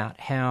talked about,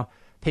 how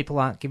people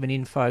aren't given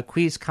info,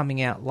 queers coming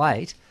out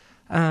late,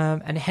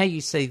 and how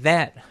you see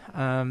that.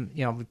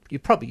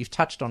 You've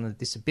touched on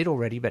this a bit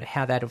already, but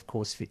how that, of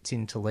course, fits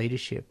into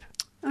leadership.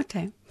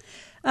 Okay.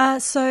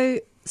 So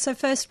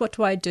first, what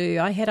do?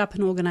 I head up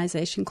an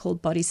organisation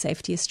called Body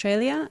Safety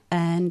Australia,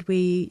 and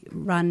we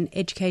run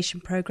education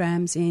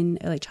programs in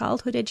early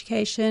childhood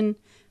education,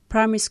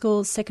 primary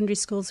schools, secondary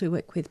schools. We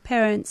work with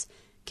parents,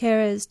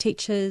 carers,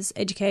 teachers,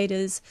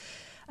 educators,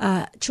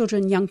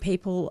 children, young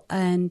people,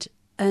 and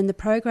the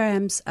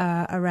programs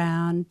are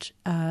around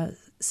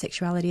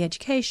sexuality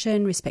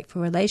education, respect for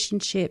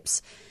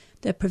relationships,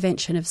 the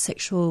prevention of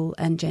sexual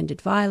and gendered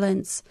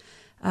violence,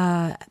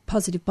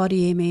 positive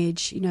body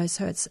image,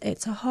 so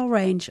it's a whole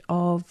range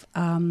of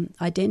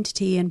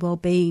identity and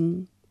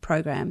well-being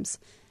programs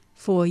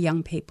for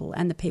young people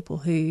and the people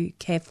who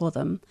care for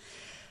them.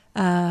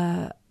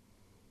 I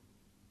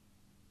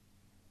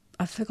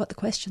forgot the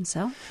question,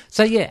 Sal.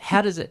 So,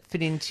 how does it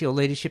fit into your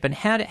leadership, and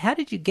how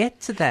did you get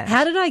to that?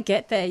 How did I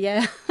get there?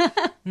 Yeah.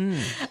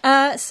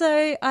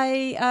 So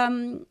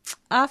I,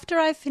 after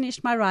I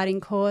finished my writing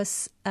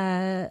course,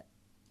 a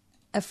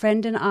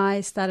friend and I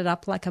started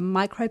up like a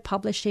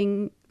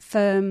micro-publishing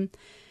firm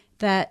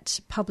that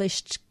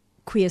published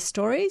queer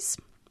stories.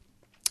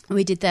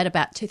 We did that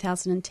about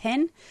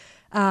 2010,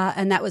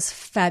 and that was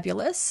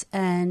fabulous,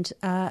 and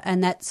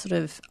that sort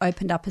of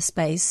opened up a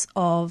space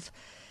of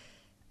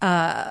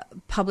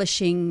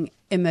publishing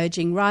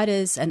emerging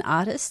writers and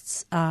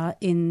artists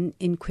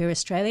in Queer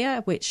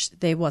Australia, which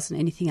there wasn't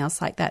anything else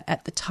like that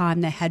at the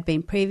time. There had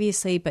been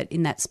previously, but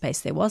in that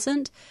space there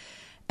wasn't.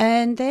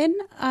 And then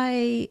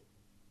I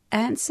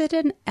answered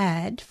an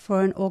ad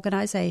for an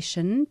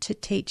organisation to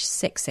teach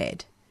sex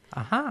ed.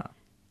 Aha.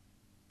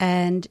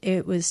 And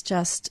it was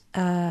just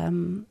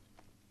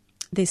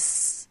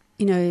this,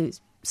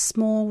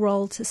 small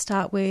role to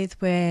start with,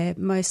 where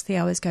mostly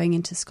I was going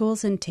into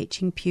schools and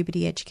teaching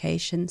puberty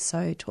education,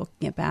 so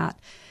talking about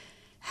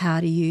how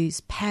to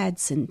use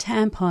pads and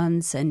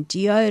tampons and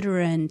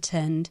deodorant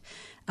and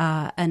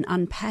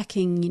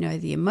unpacking,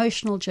 the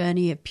emotional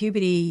journey of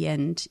puberty,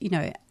 and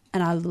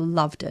I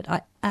loved it.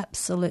 I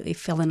absolutely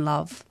fell in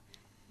love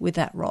with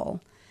that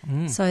role.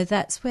 So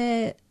that's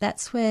where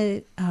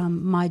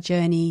my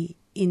journey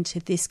into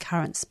this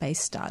current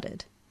space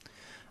started.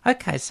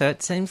 Okay, so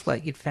it seems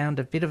like you'd found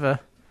a bit of a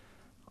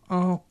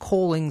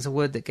calling's a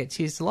word that gets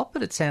used a lot,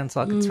 but it sounds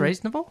like it's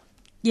reasonable.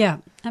 Yeah,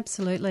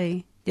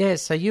 absolutely. Yeah,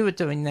 so you were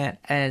doing that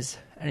as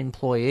an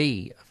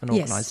employee of an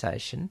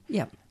organisation.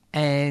 Yeah.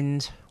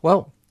 And,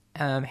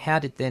 how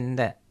did then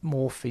that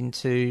morph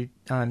into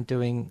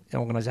doing an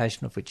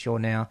organisation of which you're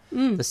now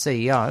the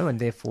CEO, and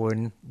therefore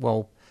in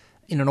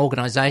an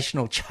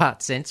organisational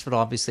chart sense, but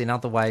obviously in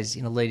other ways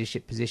in a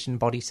leadership position,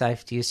 Body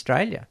Safety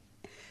Australia?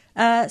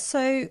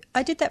 So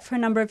I did that for a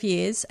number of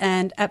years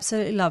and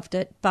absolutely loved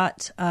it,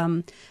 but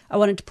I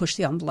wanted to push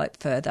the envelope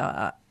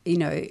further.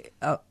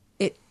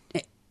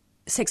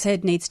 Sex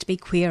ed needs to be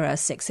queerer.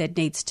 Sex ed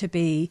needs to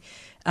be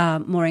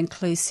more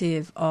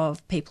inclusive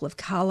of people of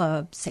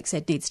colour. Sex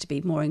ed needs to be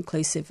more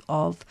inclusive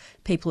of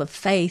people of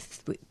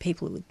faith,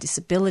 people with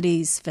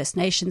disabilities, First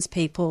Nations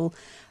people,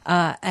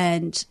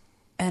 and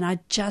I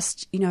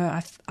just,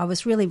 I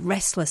was really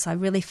restless. I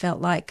really felt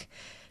like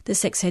the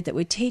sex ed that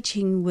we're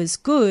teaching was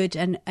good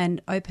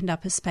and opened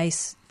up a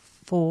space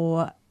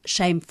for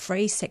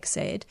shame-free sex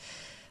ed,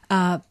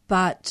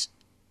 but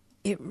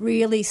it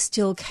really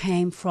still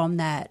came from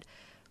that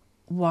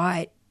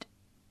white,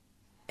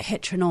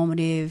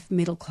 heteronormative,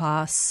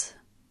 middle-class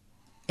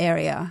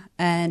area,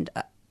 and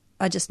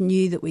I just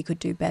knew that we could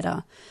do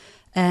better.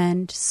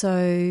 And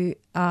so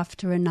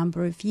after a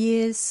number of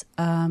years,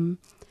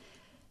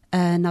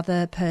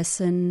 another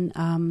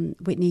person,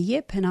 Whitney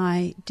Yip, and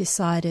I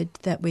decided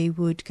that we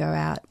would go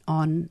out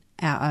on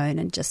our own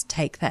and just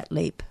take that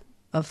leap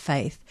of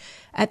faith.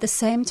 At the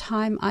same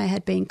time, I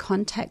had been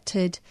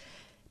contacted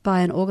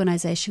by an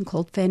organisation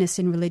called Fairness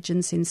in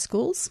Religions in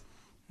Schools,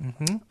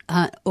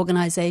 an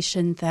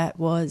organisation that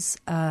was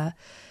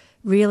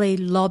really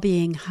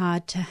lobbying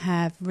hard to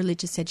have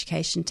religious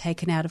education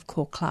taken out of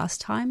core class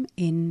time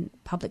in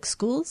public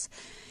schools.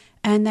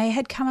 And they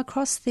had come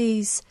across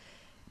these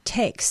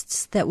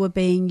texts that were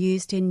being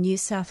used in New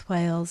South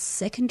Wales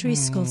secondary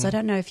schools. I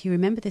don't know if you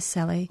remember this,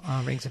 Sally.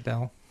 Rings a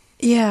bell.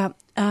 Yeah,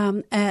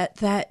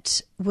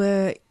 that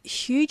were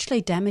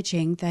hugely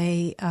damaging.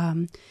 They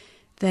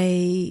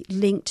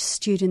linked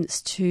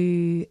students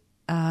to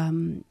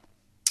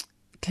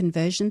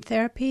conversion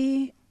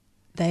therapy.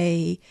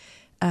 They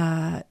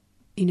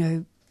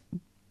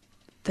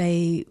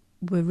they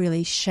were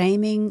really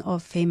shaming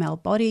of female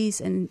bodies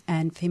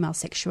and female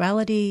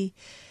sexuality.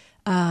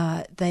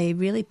 They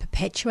really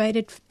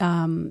perpetuated,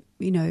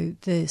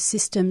 the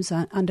systems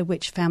under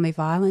which family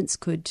violence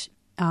could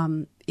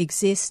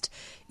exist.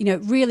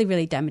 Really,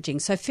 really damaging.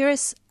 So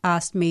Ferris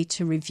asked me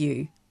to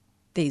review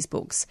these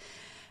books,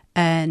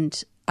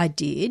 and I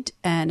did,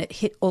 and it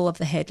hit all of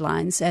the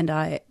headlines. And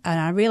I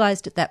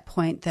realised at that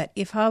point that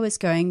if I was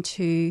going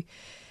to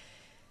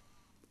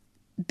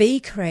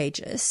be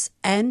courageous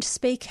and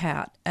speak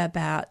out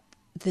about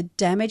the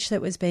damage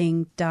that was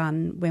being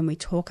done when we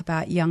talk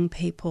about young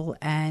people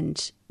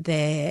and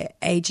their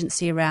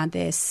agency around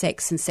their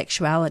sex and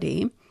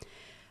sexuality,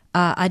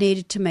 I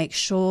needed to make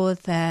sure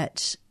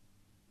that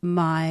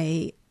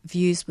my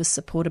views were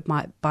supported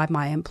by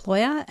my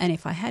employer, and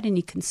if I had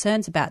any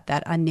concerns about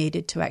that, I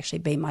needed to actually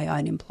be my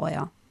own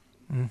employer.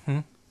 Mm-hmm.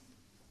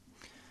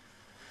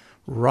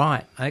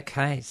 Right.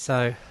 Okay.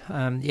 So,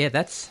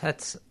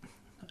 that's.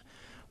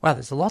 Wow,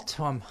 there's a lot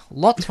to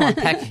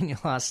unpack in your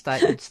last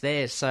statements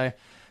there. So,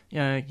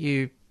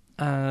 you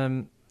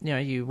were,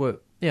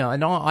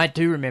 and I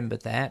do remember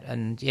that,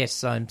 and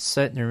yes, I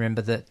certainly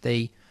remember that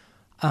the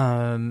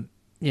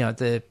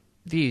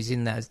views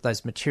in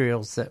those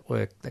materials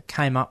that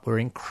came up were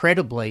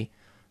incredibly,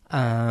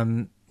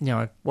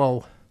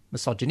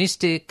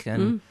 misogynistic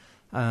and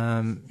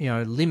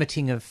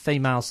limiting of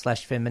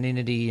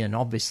female/femininity, and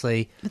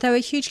obviously, but they were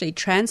hugely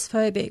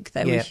transphobic.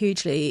 They were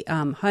hugely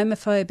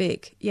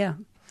homophobic. Yeah.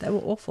 They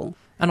were awful.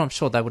 And I'm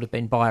sure they would have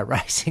been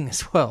bi-erasing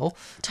as well.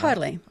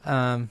 Totally.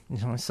 Sort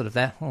of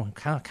that,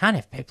 can't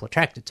have people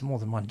attracted to more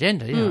than one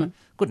gender,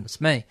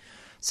 goodness me.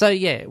 So,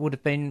 it would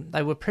have been,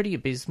 they were pretty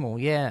abysmal,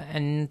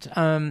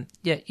 and,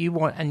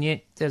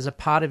 yet there's a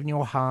part of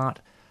your heart,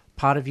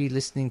 part of you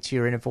listening to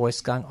your inner voice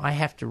going, I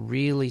have to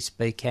really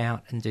speak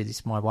out and do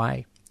this my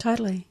way.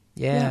 Totally.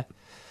 Yeah.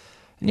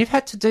 And you've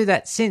had to do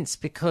that since,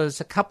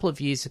 because a couple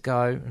of years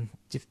ago,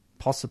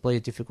 possibly a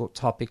difficult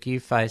topic, you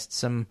faced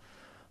some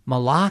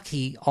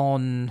malarkey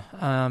on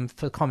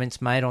for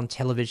comments made on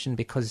television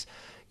because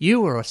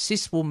you were a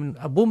cis woman,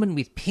 a woman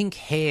with pink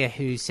hair,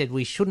 who said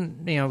we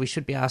shouldn't, we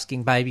should be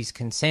asking babies'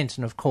 consent,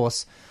 and of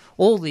course,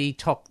 all the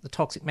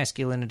toxic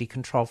masculinity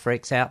control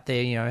freaks out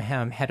there,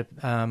 had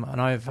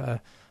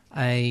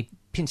a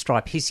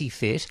pinstripe hissy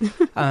fit,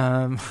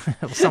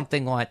 or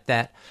something like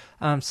that,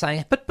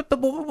 saying, but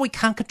we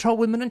can't control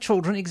women and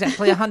children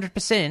exactly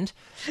 100%.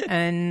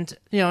 And,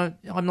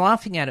 I'm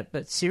laughing at it,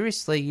 but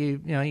seriously,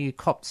 you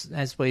cops,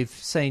 as we've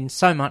seen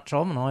so much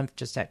of, and I've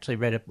just actually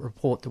read a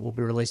report that will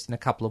be released in a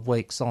couple of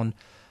weeks on,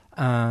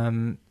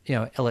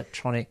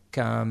 electronic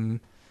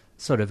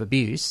sort of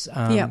abuse.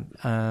 I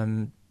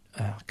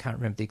can't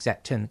remember the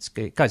exact term.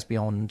 It goes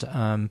beyond,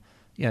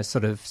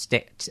 sort of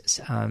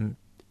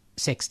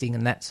sexting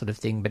and that sort of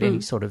thing, but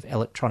any sort of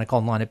electronic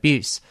online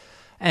abuse.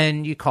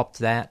 And you copped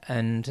that,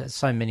 and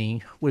so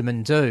many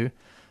women do.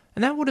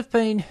 And that would have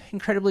been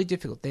incredibly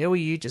difficult. There were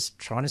you just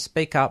trying to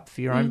speak up for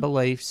your own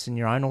beliefs and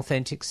your own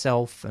authentic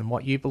self and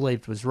what you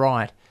believed was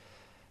right.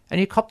 And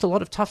you copped a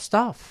lot of tough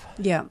stuff.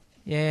 Yeah.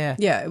 Yeah.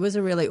 Yeah, it was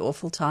a really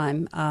awful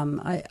time.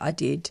 I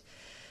did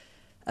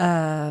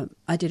a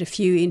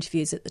few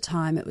interviews at the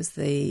time. It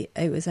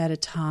was at a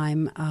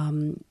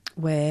time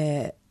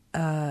where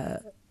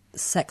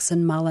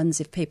Saxon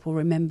Mullins, if people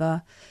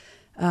remember,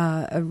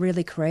 a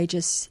really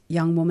courageous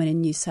young woman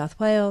in New South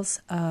Wales,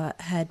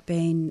 had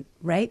been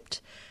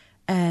raped,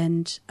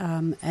 and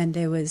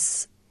there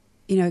was,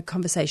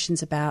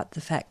 conversations about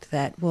the fact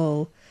that,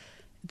 well,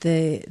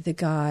 the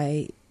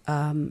guy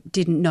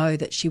didn't know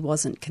that she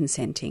wasn't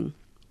consenting,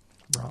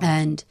 right.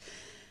 and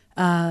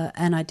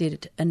I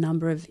did a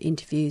number of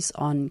interviews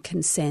on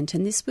consent,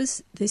 and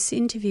this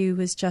interview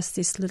was just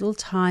this little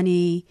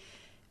tiny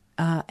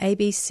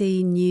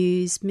ABC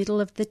News, middle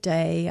of the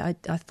day.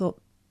 I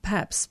thought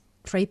perhaps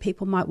 3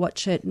 people might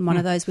watch it, and one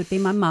of those would be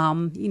my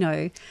mum,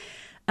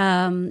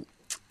 and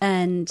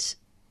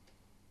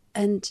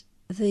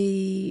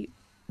the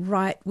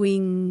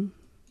right-wing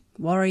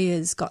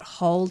warriors got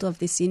hold of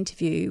this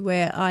interview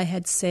where I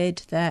had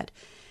said that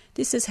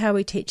this is how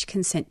we teach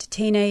consent to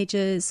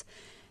teenagers.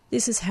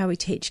 This is how we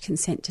teach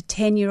consent to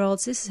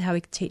 10-year-olds. This is how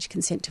we teach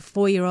consent to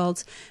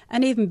 4-year-olds.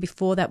 And even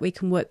before that, we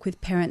can work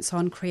with parents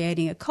on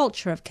creating a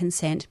culture of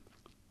consent.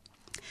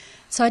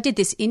 So I did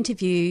this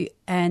interview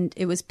and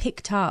it was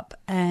picked up,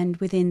 and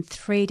within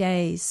 3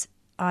 days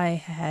I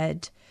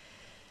had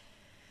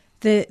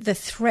the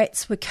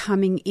threats were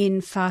coming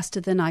in faster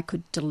than I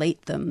could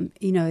delete them.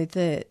 You know,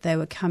 they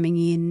were coming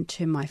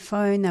into my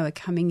phone, they were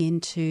coming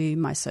into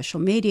my social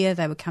media,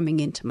 they were coming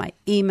into my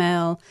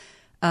email,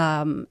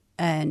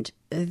 and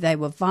they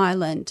were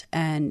violent,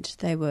 and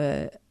they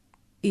were,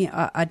 you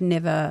know, I'd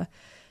never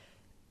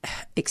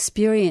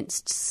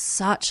experienced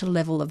such a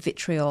level of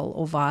vitriol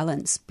or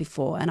violence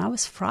before, and I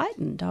was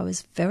frightened. I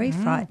was very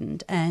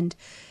frightened, and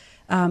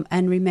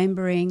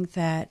remembering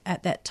that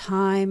at that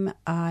time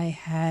I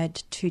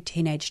had 2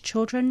 teenage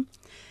children,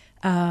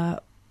 a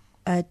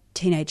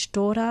teenage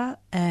daughter,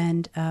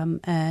 and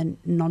a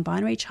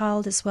non-binary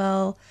child as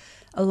well.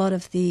 A lot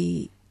of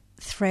the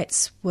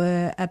threats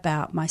were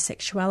about my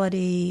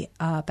sexuality,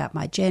 about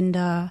my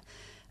gender,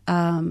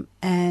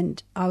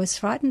 and I was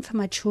frightened for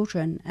my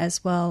children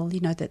as well,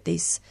 you know, that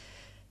these,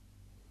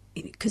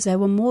 because they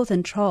were more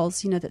than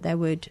trolls, you know, that they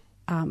would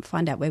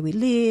find out where we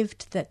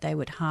lived, that they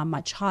would harm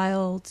my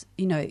child.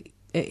 You know,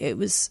 it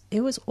was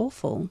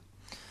awful.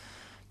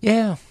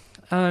 Yeah.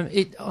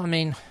 I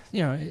mean,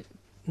 you know,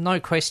 no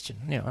question,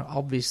 you know,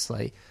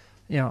 obviously,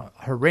 you know,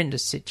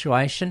 horrendous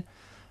situation.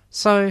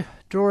 So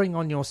drawing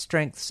on your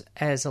strengths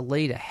as a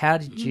leader, how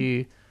did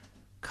you,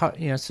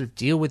 you know, sort of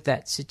deal with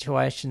that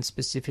situation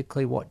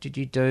specifically? What did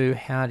you do?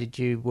 How did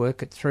you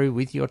work it through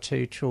with your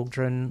 2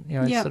 children?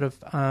 You know, sort of,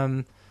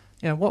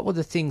 you know, what were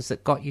the things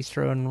that got you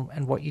through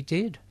and what you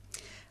did?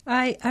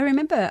 I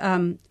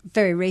remember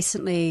very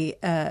recently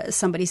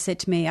somebody said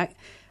to me,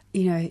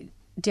 you know,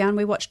 Diane,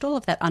 we watched all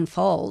of that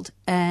unfold,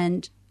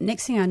 and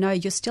next thing I know,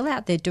 you're still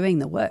out there doing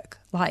the work.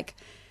 Like,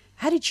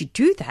 how did you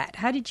do that?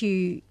 How did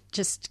you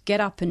just get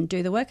up and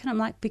do the work? And I'm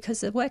like,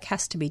 because the work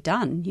has to be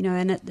done, you know.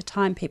 And at the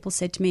time, people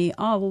said to me,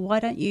 oh, well, why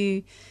don't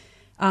you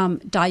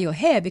dye your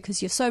hair,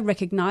 because you're so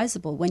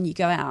recognisable when you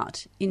go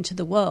out into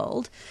the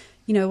world.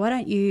 You know, why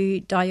don't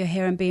you dye your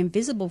hair and be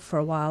invisible for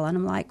a while? And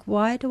I'm like,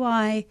 why do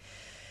I...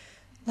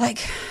 Like,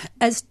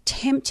 as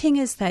tempting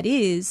as that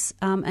is,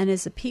 and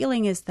as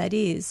appealing as that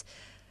is,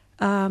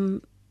 I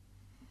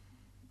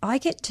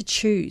get to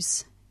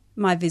choose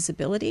my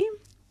visibility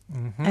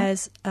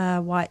as a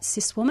white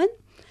cis woman,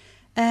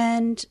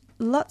 and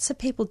lots of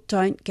people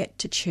don't get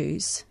to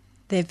choose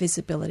their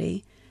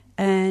visibility.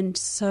 And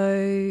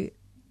so,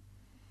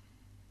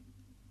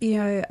 you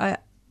know,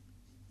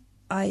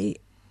 I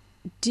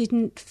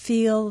didn't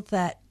feel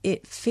that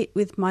it fit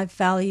with my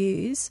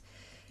values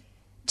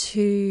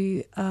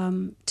to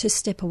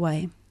step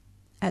away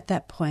at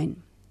that point,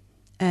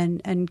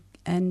 and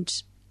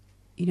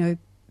you know,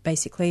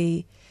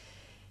 basically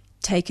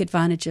take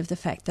advantage of the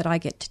fact that I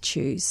get to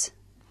choose.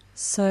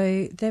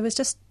 So there was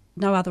just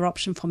no other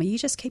option for me. You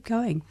just keep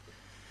going.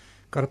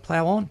 Got to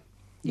plough on.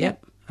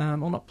 Yep.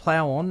 Well, not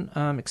plough on,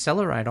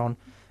 accelerate on.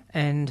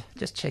 And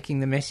just checking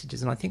the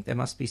messages, and I think there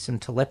must be some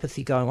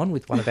telepathy going on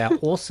with one of our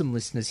awesome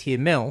listeners here,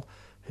 Mel,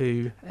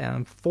 who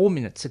 4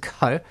 minutes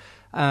ago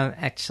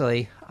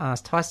actually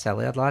asked, hi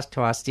Sally, I'd like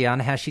to ask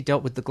Diana how she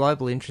dealt with the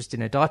global interest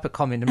in her diaper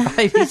comment and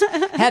babies.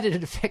 How did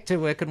it affect her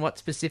work, and what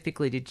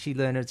specifically did she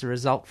learn as a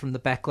result from the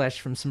backlash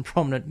from some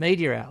prominent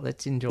media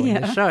outlets enjoying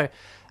the show?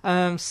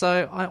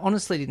 So I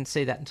honestly didn't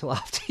see that until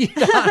after you'd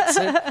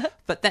answered,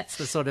 but that's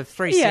the sort of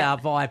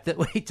 3CR vibe that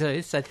we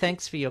do. So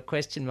thanks for your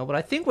question, Mel, but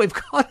I think we've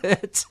got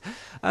it.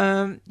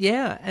 And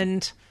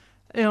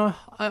you know,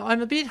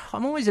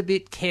 I'm always a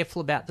bit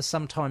careful about the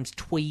sometimes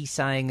twee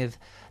saying of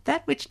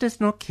that which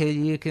does not kill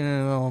you can,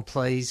 oh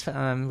please,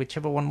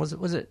 whichever one was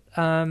it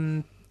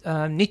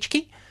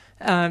Nitschke?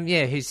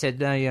 Who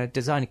said, you know,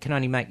 design can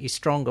only make you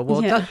stronger.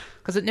 Well,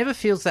 because it never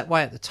feels that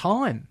way at the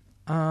time.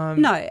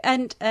 No,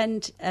 and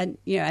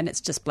you know, and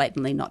it's just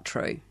blatantly not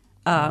true.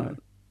 You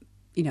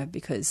know,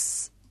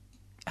 because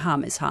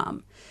harm is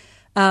harm.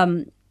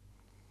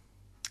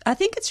 I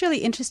think it's really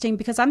interesting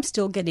because I'm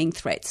still getting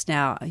threats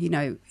now. You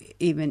know,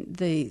 even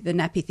the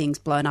nappy thing's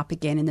blown up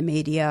again in the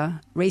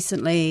media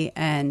recently,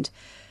 and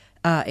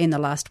in the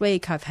last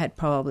week I've had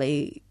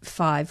probably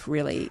 5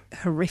 really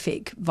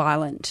horrific,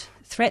 violent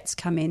threats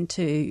come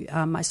into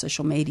my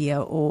social media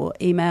or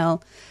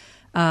email.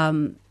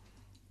 And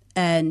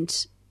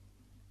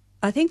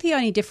I think the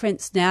only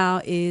difference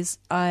now is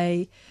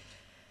I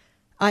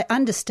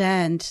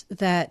understand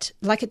that,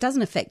 like, it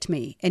doesn't affect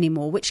me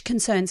anymore, which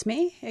concerns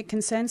me. It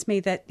concerns me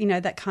that, you know,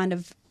 that kind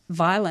of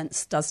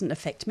violence doesn't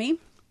affect me.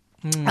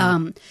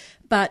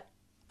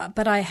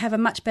 But I have a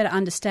much better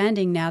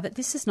understanding now that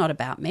this is not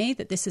about me,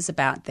 that this is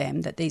about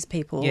them, that these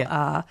people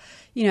are,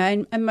 you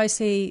know, and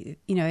mostly,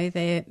 you know,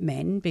 they're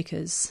men,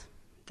 because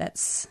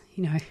that's,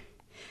 you know,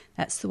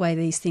 that's the way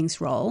these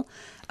things roll.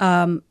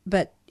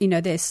 But, you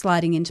know, they're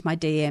sliding into my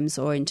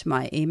DMs or into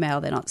my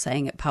email. They're not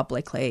saying it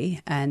publicly,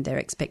 and they're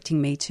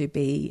expecting me to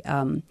be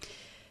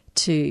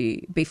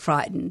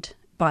frightened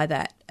by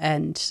that.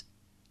 And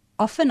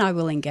often I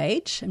will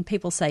engage, and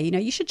people say,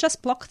 you should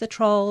just block the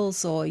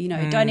trolls, or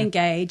don't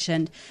engage,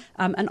 and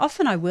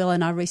often I will,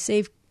 and I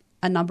receive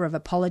a number of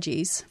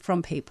apologies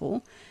from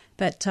people,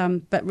 but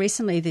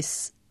recently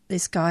this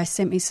guy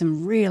sent me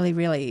some really,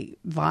 really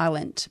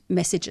violent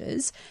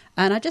messages,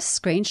 and I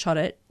just screenshot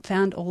it,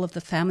 found all of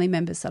the family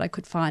members that I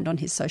could find on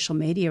his social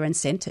media and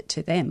sent it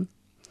to them.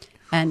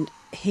 And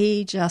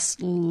he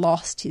just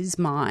lost his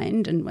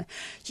mind and went,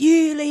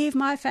 "You leave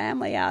my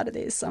family out of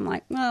this." I'm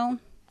like, well,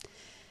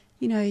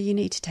 you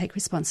need to take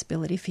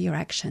responsibility for your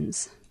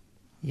actions.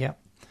 Yep.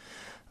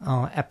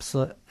 Oh,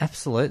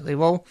 absolutely.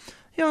 Well,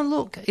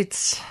 look,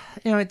 it's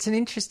an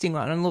interesting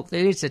one. And look,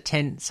 there is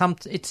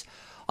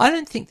I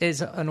don't think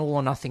there's an all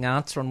or nothing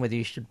answer on whether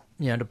you should,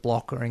 to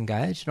block or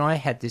engage. And I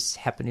had this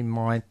happen in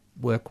my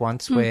work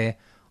once where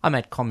I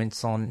made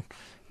comments on,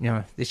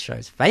 this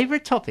show's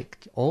favourite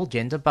topic, all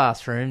gender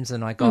bathrooms,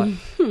 and I got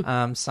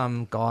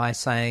some guy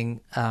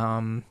saying,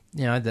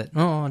 that,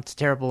 it's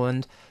terrible.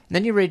 And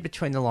then you read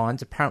between the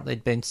lines, apparently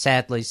there'd been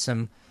sadly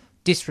some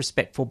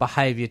disrespectful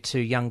behaviour to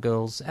young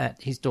girls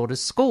at his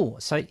daughter's school.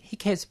 So he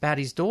cares about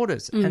his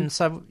daughters. And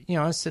so,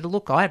 I said,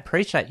 look, I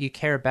appreciate you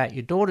care about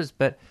your daughters,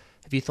 but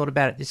have you thought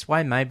about it this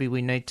way? Maybe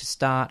we need to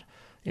start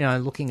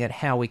looking at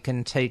how we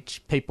can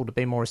teach people to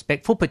be more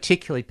respectful,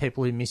 particularly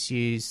people who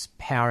misuse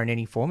power in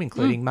any form,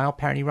 including male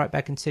power. And he wrote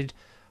back and said,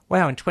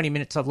 wow, in 20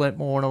 minutes I've learnt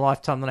more in a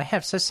lifetime than I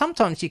have. So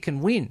sometimes you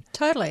can win.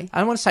 Totally. I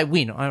don't want to say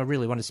win. I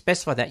really want to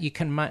specify that. You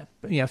can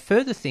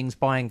further things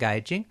by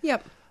engaging.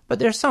 Yep. But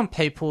there are some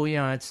people,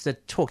 it's the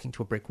talking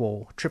to a brick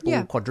wall,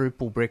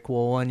 quadruple brick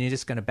wall, and you're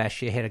just going to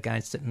bash your head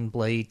against it and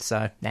bleed.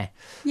 So, nah.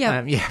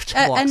 Yeah. You have to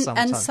block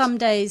sometimes. And some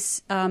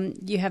days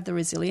you have the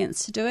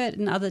resilience to do it,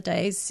 and other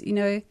days,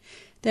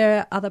 there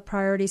are other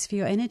priorities for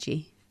your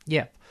energy.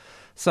 Yeah.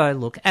 So,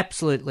 look,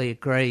 absolutely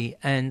agree.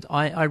 And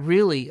I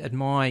really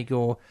admire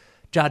your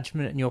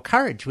judgment and your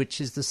courage, which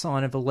is the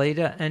sign of a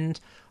leader. And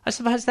I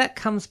suppose that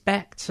comes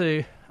back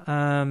to,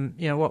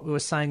 what we were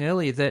saying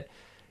earlier, that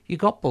you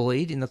got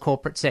bullied in the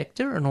corporate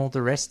sector and all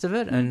the rest of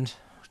it, and,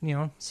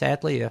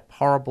 sadly a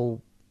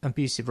horrible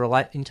abusive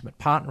intimate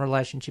partner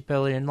relationship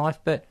earlier in life,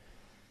 but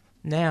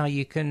now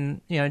you can,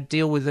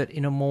 deal with it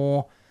in a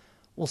more,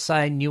 we'll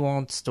say,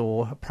 nuanced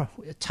or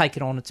take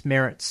it on its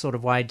merits sort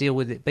of way, deal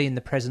with it, be in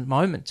the present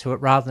moment to it,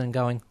 rather than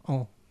going,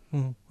 oh,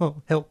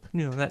 help,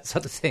 that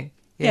sort of thing.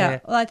 Yeah,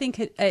 well, I think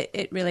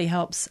it really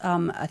helps.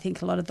 I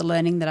think a lot of the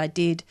learning that I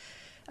did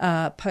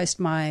post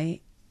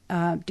my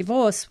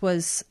divorce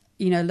was,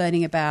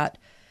 learning about,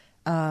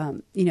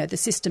 the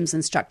systems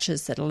and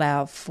structures that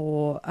allow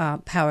for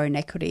power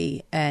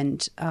inequity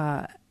and,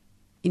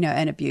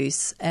 and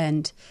abuse.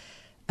 And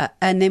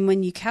then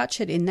when you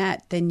couch it in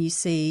that, then you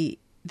see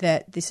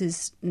that this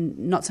is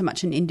not so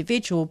much an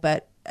individual,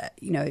 but,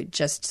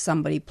 just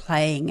somebody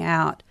playing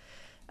out,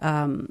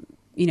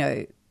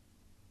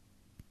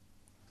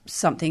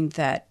 something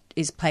that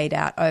is played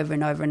out over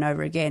and over and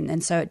over again.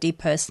 And so it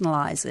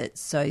depersonalizes it,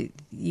 so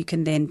you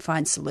can then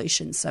find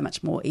solutions so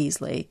much more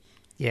easily.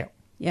 Yeah.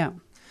 Yeah.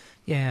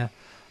 Yeah.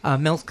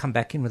 Mel's come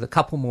back in with a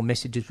couple more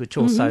messages, which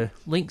also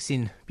links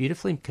in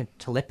beautifully.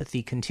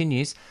 Telepathy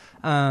continues.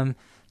 Gian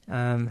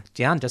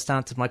just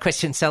answered my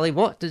question, Sally.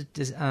 What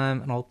does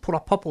and I'll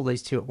pop all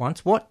these two at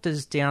once. What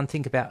does Gian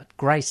think about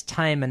Grace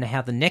Tame and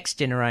how the next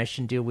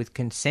generation deal with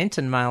consent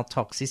and male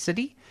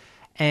toxicity?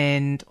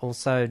 And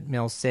also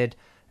Mel said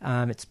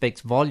it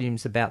speaks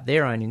volumes about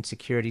their own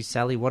insecurities.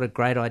 Sally, what a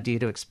great idea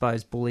to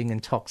expose bullying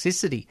and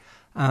toxicity.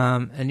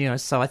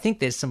 So I think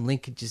there's some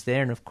linkages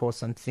there. And, of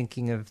course, I'm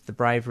thinking of the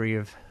bravery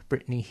of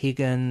Brittany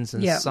Higgins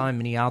and so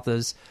many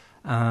others.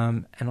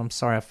 And I'm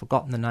sorry, I've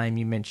forgotten the name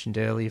you mentioned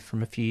earlier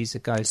from a few years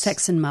ago.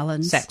 Saxon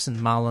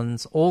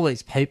Mullins, all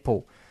these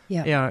people,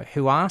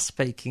 who are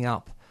speaking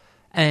up,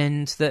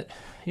 and that,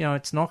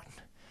 it's not,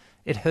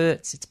 it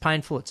hurts, it's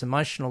painful, it's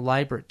emotional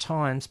labour at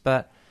times,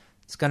 but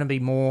it's going to be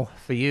more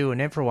for you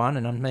and everyone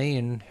and on me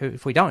and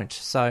if we don't.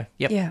 So,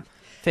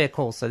 fair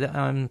call. So,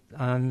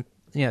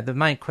 the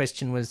main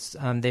question was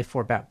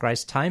therefore about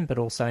Grace Tame, but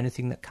also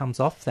anything that comes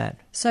off that.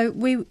 So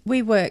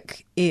we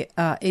work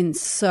in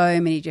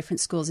so many different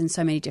schools, in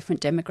so many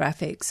different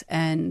demographics,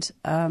 and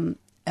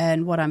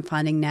what I'm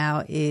finding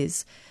now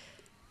is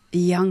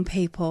young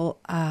people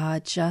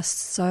are just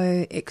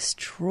so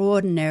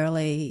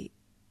extraordinarily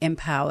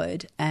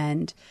empowered,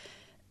 and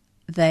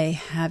they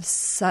have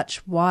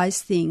such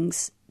wise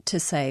things to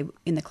say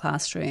in the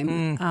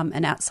classroom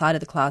and outside of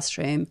the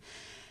classroom.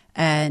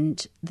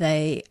 And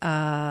they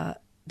are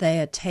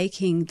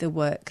taking the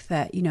work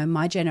that,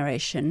 my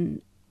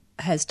generation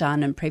has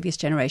done and previous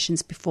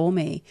generations before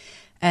me,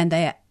 and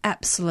they are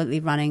absolutely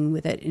running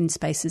with it in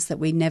spaces that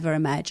we never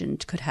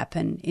imagined could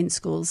happen in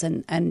schools.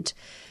 And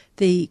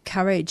the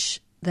courage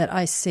that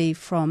I see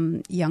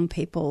from young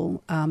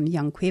people,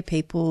 young queer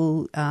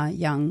people,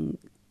 young,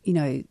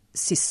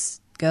 cis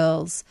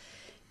girls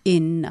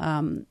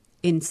in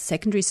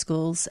secondary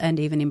schools and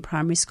even in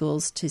primary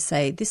schools to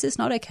say, this is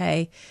not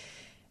okay.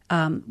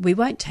 We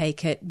won't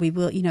take it. We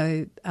will,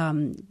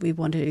 we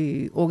want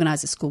to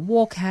organise a school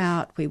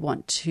walkout. We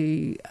want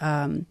to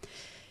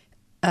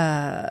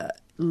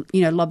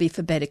lobby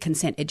for better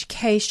consent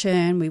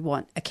education. We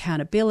want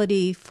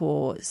accountability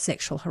for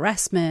sexual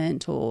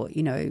harassment or,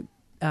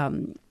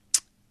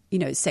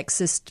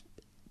 sexist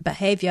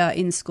behaviour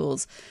in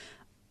schools.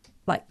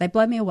 Like, they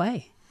blow me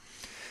away.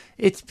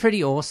 It's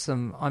pretty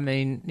awesome. I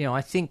mean,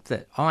 I think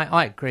that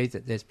I agree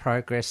that there's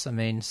progress. I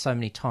mean, so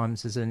many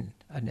times as a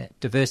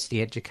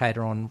diversity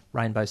educator on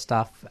rainbow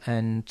stuff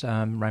and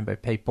rainbow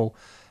people,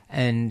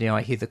 and,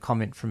 I hear the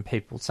comment from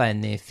people, say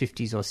in their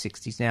 50s or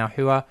 60s now,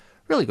 who are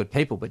really good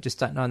people but just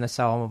don't know, and they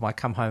say, oh, I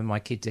come home and my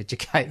kids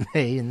educate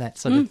me and that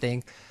sort of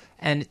thing.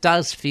 And it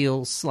does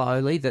feel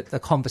slowly that the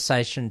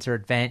conversations are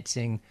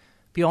advancing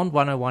beyond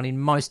 101 in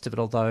most of it,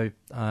 although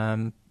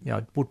I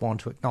would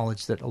want to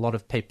acknowledge that a lot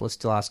of people are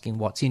still asking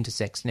what's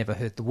intersex, never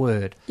heard the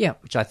word,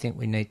 which I think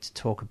we need to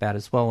talk about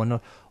as well. And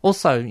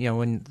also,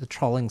 when the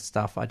trolling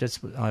stuff, I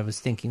was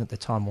thinking at the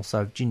time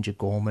also of Ginger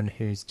Gorman,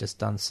 who's just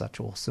done such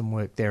awesome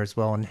work there as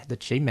well, and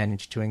that she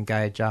managed to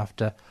engage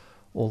after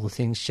all the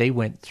things she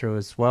went through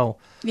as well.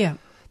 Yeah.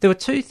 There were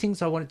two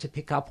things I wanted to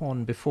pick up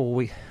on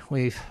before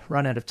we've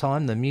run out of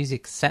time. The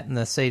music sat in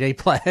the CD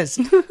players,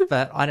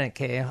 but I don't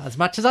care. As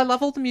much as I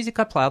love all the music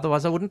I play,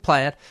 otherwise I wouldn't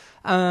play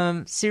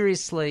it.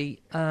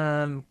 Seriously,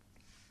 I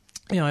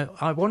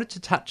wanted to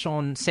touch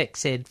on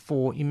sex ed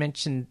you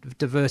mentioned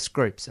diverse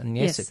groups, and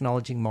yes,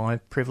 acknowledging my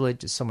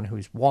privilege as someone who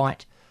is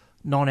white,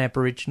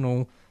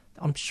 non-Aboriginal.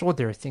 I'm sure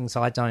there are things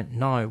I don't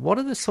know. What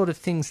are the sort of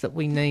things that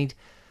we need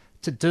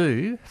to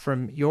do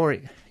from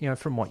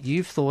from what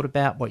you've thought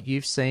about, what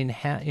you've seen,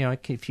 how, I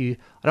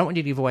don't want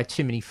you to give away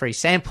too many free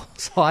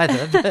samples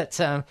either, but,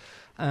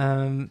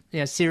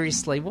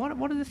 seriously, what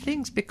are the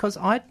things? Because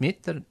I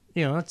admit that,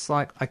 it's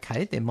like,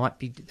 okay,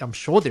 I'm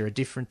sure there are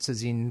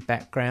differences in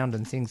background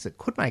and things that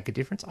could make a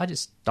difference. I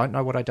just don't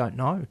know what I don't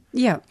know.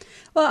 Yeah.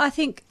 Well, I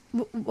think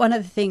one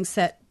of the things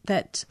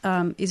that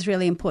is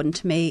really important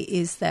to me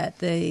is that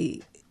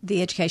the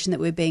education that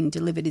we're being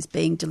delivered is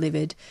being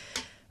delivered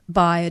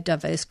by a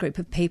diverse group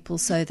of people,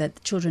 so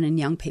that children and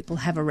young people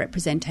have a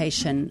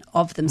representation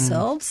of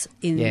themselves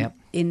in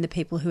the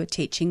people who are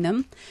teaching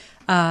them,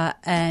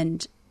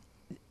 and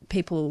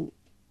people,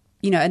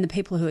 and the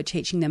people who are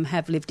teaching them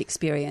have lived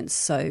experience.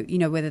 So,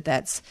 whether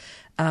that's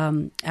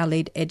our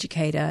lead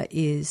educator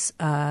is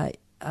a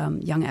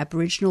young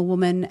Aboriginal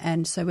woman,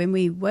 and so when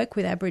we work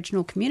with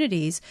Aboriginal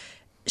communities,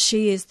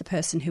 she is the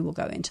person who will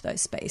go into those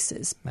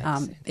spaces.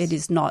 It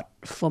is not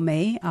for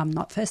me. I'm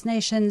not First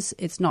Nations.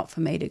 It's not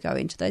for me to go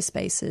into those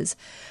spaces.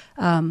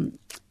 So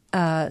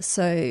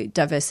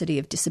diversity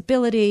of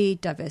disability,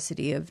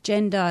 diversity of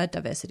gender,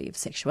 diversity of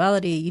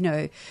sexuality,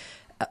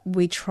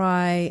 we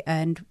try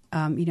and,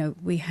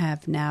 we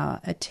have now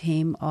a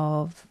team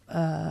of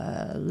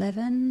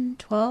 11,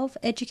 12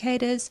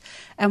 educators,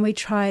 and we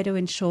try to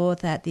ensure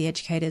that the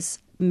educators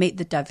meet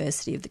the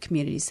diversity of the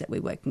communities that we're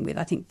working with.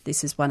 I think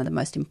this is one of the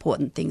most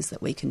important things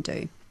that we can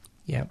do.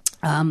 Yeah.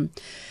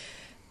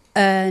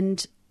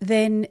 And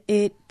then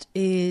it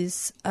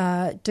is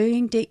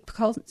doing deep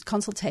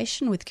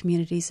consultation with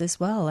communities as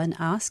well, and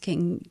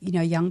asking,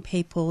 young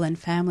people and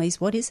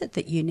families, what is it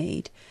that you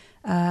need?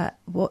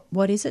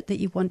 What is it that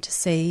you want to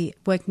see?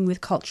 Working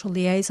with cultural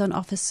liaison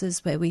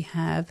officers, where we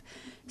have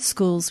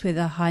schools with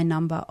a high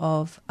number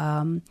of,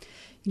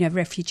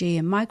 refugee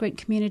and migrant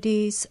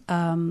communities,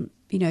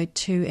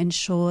 to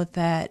ensure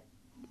that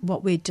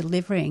what we're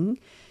delivering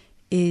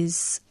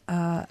is,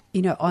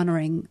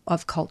 honouring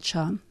of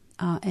culture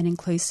and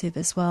inclusive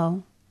as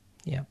well.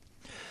 Yeah.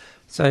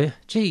 So,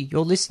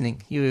 you're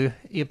listening. You're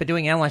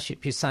doing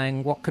allyship. You're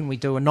saying, what can we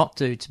do and not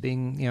do to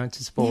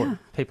to support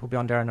people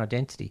beyond our own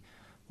identity?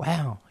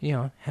 Wow,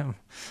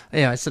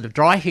 sort of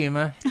dry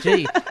humour.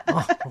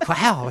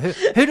 Wow,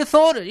 who'd have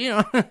thought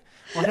it?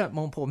 Why don't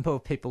more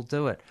people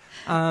do it?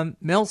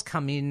 Mel's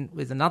come in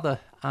with another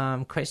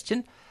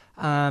question.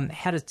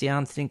 How does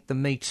Diane think the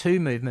Me Too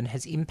movement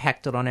has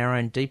impacted on our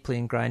own deeply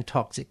ingrained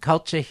toxic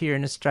culture here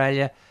in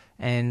Australia,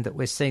 and that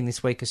we're seeing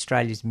this week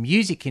Australia's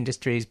music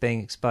industry is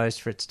being exposed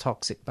for its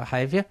toxic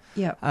behaviour?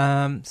 Yeah.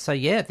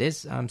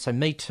 There's so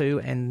Me Too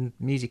and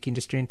music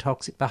industry and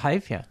toxic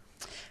behaviour.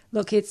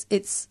 Look, it's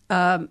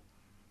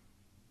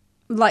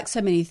like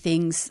so many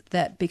things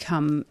that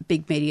become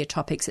big media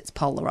topics, it's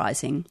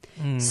polarising.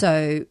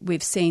 So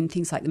we've seen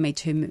things like the Me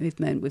Too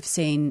movement. We've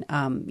seen,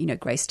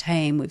 Grace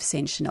Tame. We've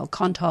seen Chanel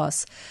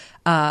Contos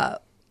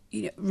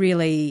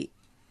really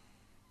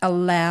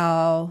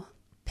allow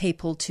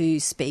people to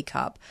speak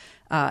up.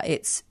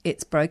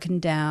 It's broken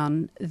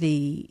down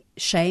the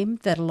shame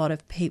that a lot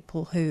of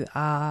people who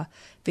are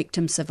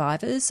victim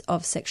survivors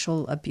of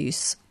sexual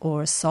abuse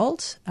or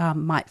assault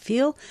might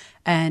feel,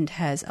 and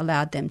has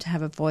allowed them to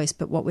have a voice.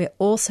 But what we're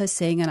also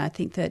seeing, and I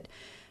think that,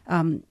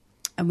 and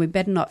we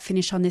better not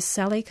finish on this,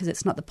 Sally, because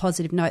it's not the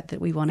positive note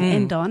that we want to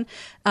end on,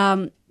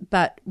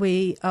 but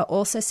we are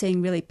also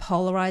seeing really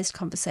polarised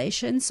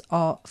conversations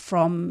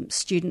from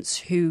students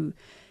who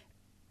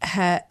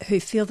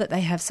feel that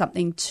they have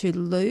something to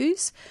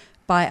lose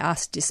by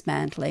us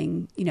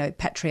dismantling,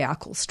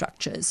 patriarchal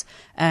structures.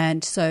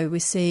 And so we're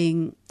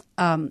seeing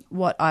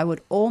what I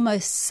would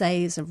almost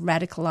say is a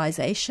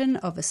radicalisation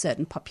of a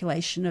certain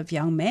population of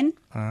young men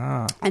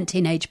and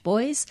teenage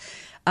boys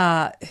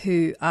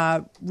who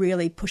are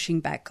really pushing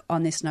back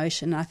on this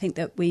notion. I think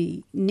that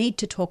we need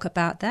to talk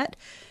about that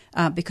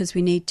because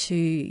we need to,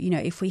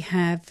 if we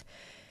have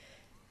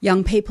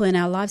young people in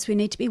our lives, we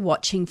need to be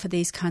watching for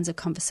these kinds of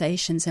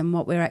conversations. And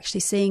what we're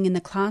actually seeing in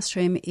the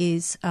classroom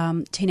is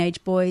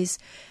teenage boys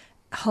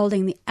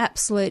holding the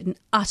absolute and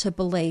utter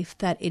belief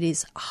that it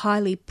is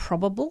highly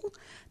probable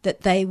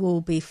that they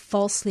will be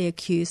falsely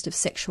accused of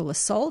sexual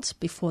assault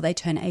before they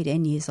turn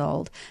 18 years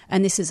old.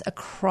 And this is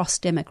across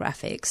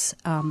demographics.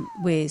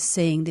 We're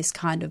seeing this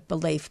kind of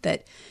belief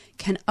that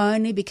can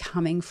only be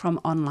coming from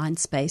online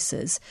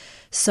spaces.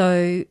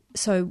 So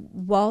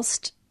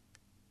whilst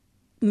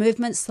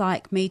movements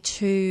like Me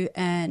Too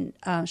and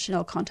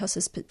Chanel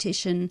Contos's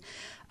petition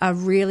are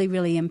really,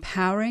 really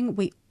empowering,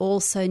 we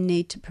also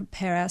need to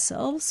prepare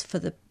ourselves for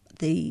the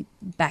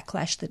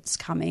backlash that's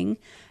coming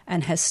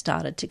and has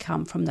started to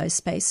come from those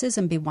spaces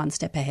and be one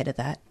step ahead of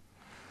that.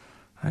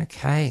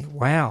 Okay,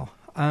 wow.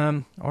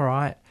 All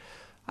right.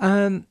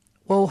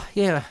 Well,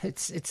 yeah,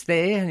 it's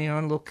there,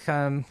 and look,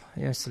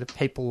 sort of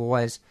people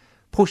always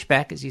push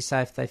back, as you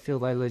say, if they feel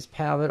they lose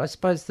power. But I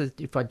suppose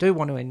that if I do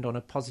want to end on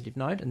a positive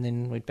note, and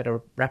then we'd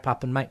better wrap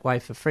up and make way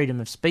for Freedom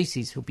of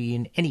Species, who'll be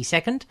in any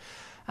second.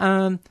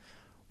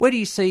 Where do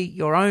you see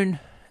your own?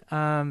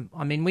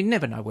 We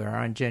never know where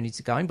our own journeys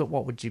are going, but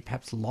what would you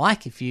perhaps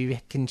like if you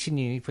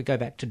continue? If we go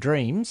back to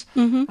dreams,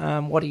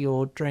 what are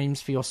your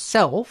dreams for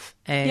yourself?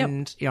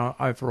 And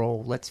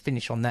overall, let's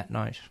finish on that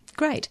note.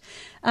 Great.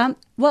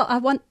 Well, I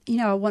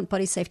want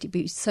body safety to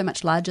be so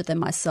much larger than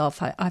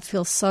myself. I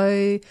feel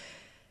so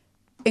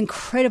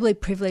incredibly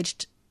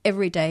privileged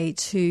every day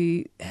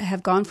to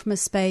have gone from a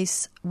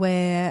space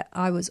where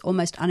I was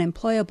almost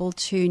unemployable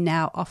to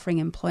now offering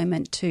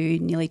employment to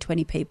nearly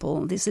 20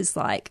 people. This is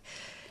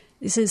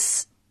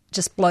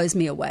just blows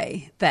me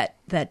away that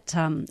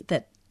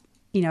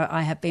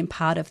I have been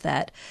part of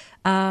that.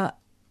 I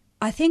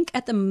think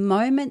at the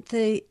moment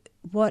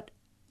what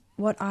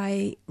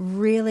I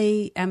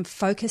really am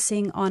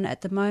focusing on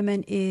at the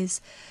moment is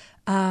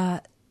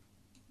that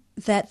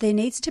there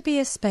needs to be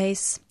a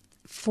space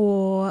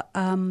for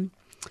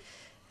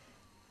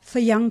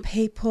young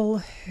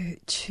people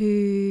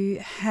to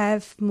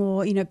have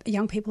more,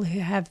 young people who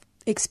have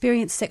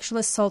experienced sexual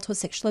assault or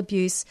sexual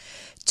abuse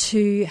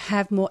to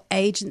have more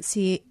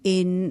agency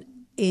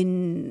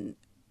in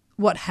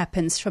what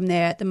happens from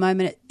there. At the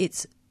moment,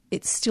 it's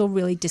still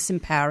really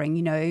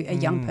disempowering. A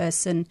young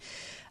person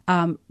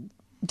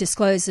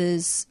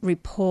discloses,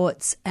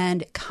 reports,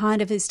 and it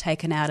kind of is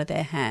taken out of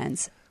their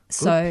hands.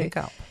 Good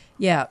pickup.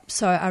 Yeah,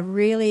 so I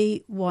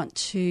really want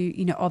to,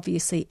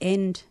 obviously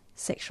end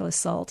sexual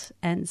assault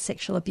and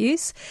sexual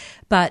abuse,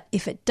 but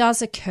if it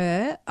does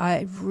occur,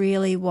 I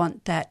really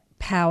want that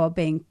power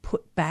being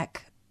put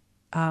back,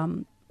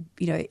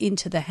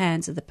 into the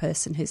hands of the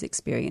person who's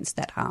experienced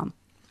that harm.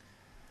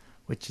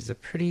 Which is a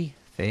pretty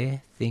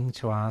fair thing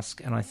to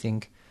ask, and I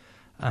think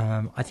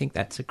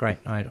that's a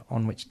great note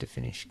on which to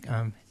finish.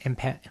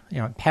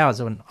 Empower's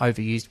an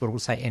overused, but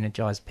also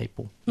energise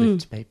people,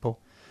 lift people.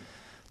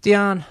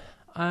 Diane,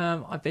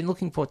 I've been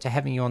looking forward to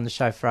having you on the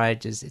show for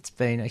ages. It's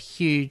been a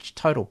huge,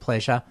 total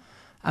pleasure.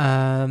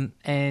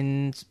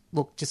 And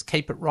look, just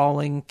keep it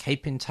rolling.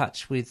 Keep in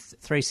touch with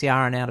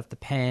 3CR and Out of the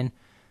Pan.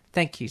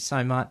 Thank you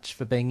so much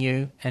for being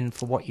you and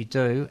for what you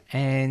do.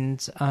 And,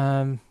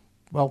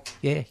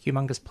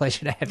 humongous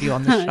pleasure to have you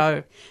on the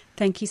show.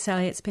 Thank you,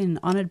 Sally. It's been an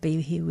honour to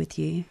be here with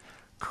you.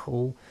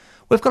 Cool.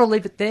 We've got to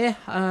leave it there.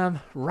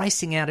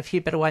 Racing out of here.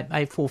 Better wait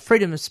made for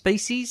Freedom of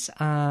Species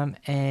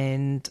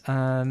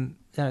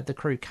the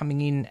crew coming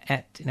in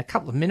a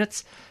couple of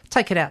minutes.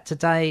 Take it out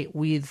today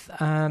with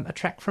a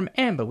track from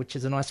Amber, which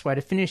is a nice way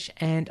to finish,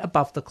 and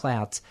Above the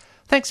Clouds.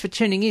 Thanks for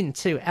tuning in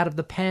to Out of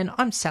the Pan.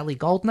 I'm Sally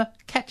Goldner.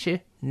 Catch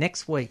you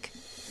next week.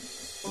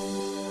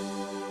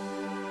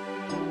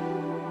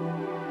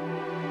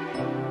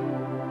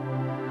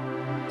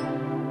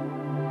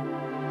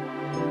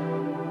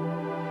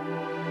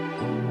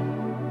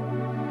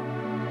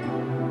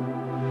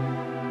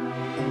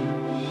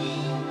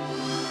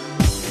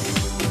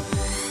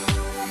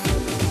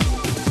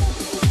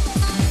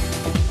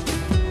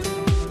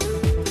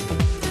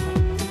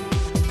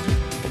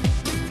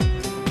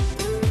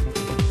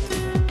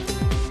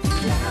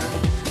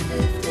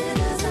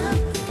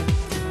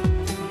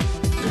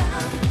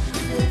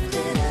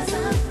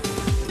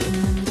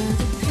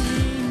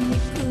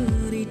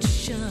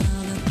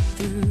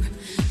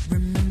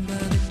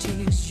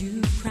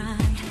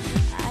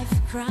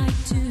 Cried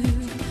to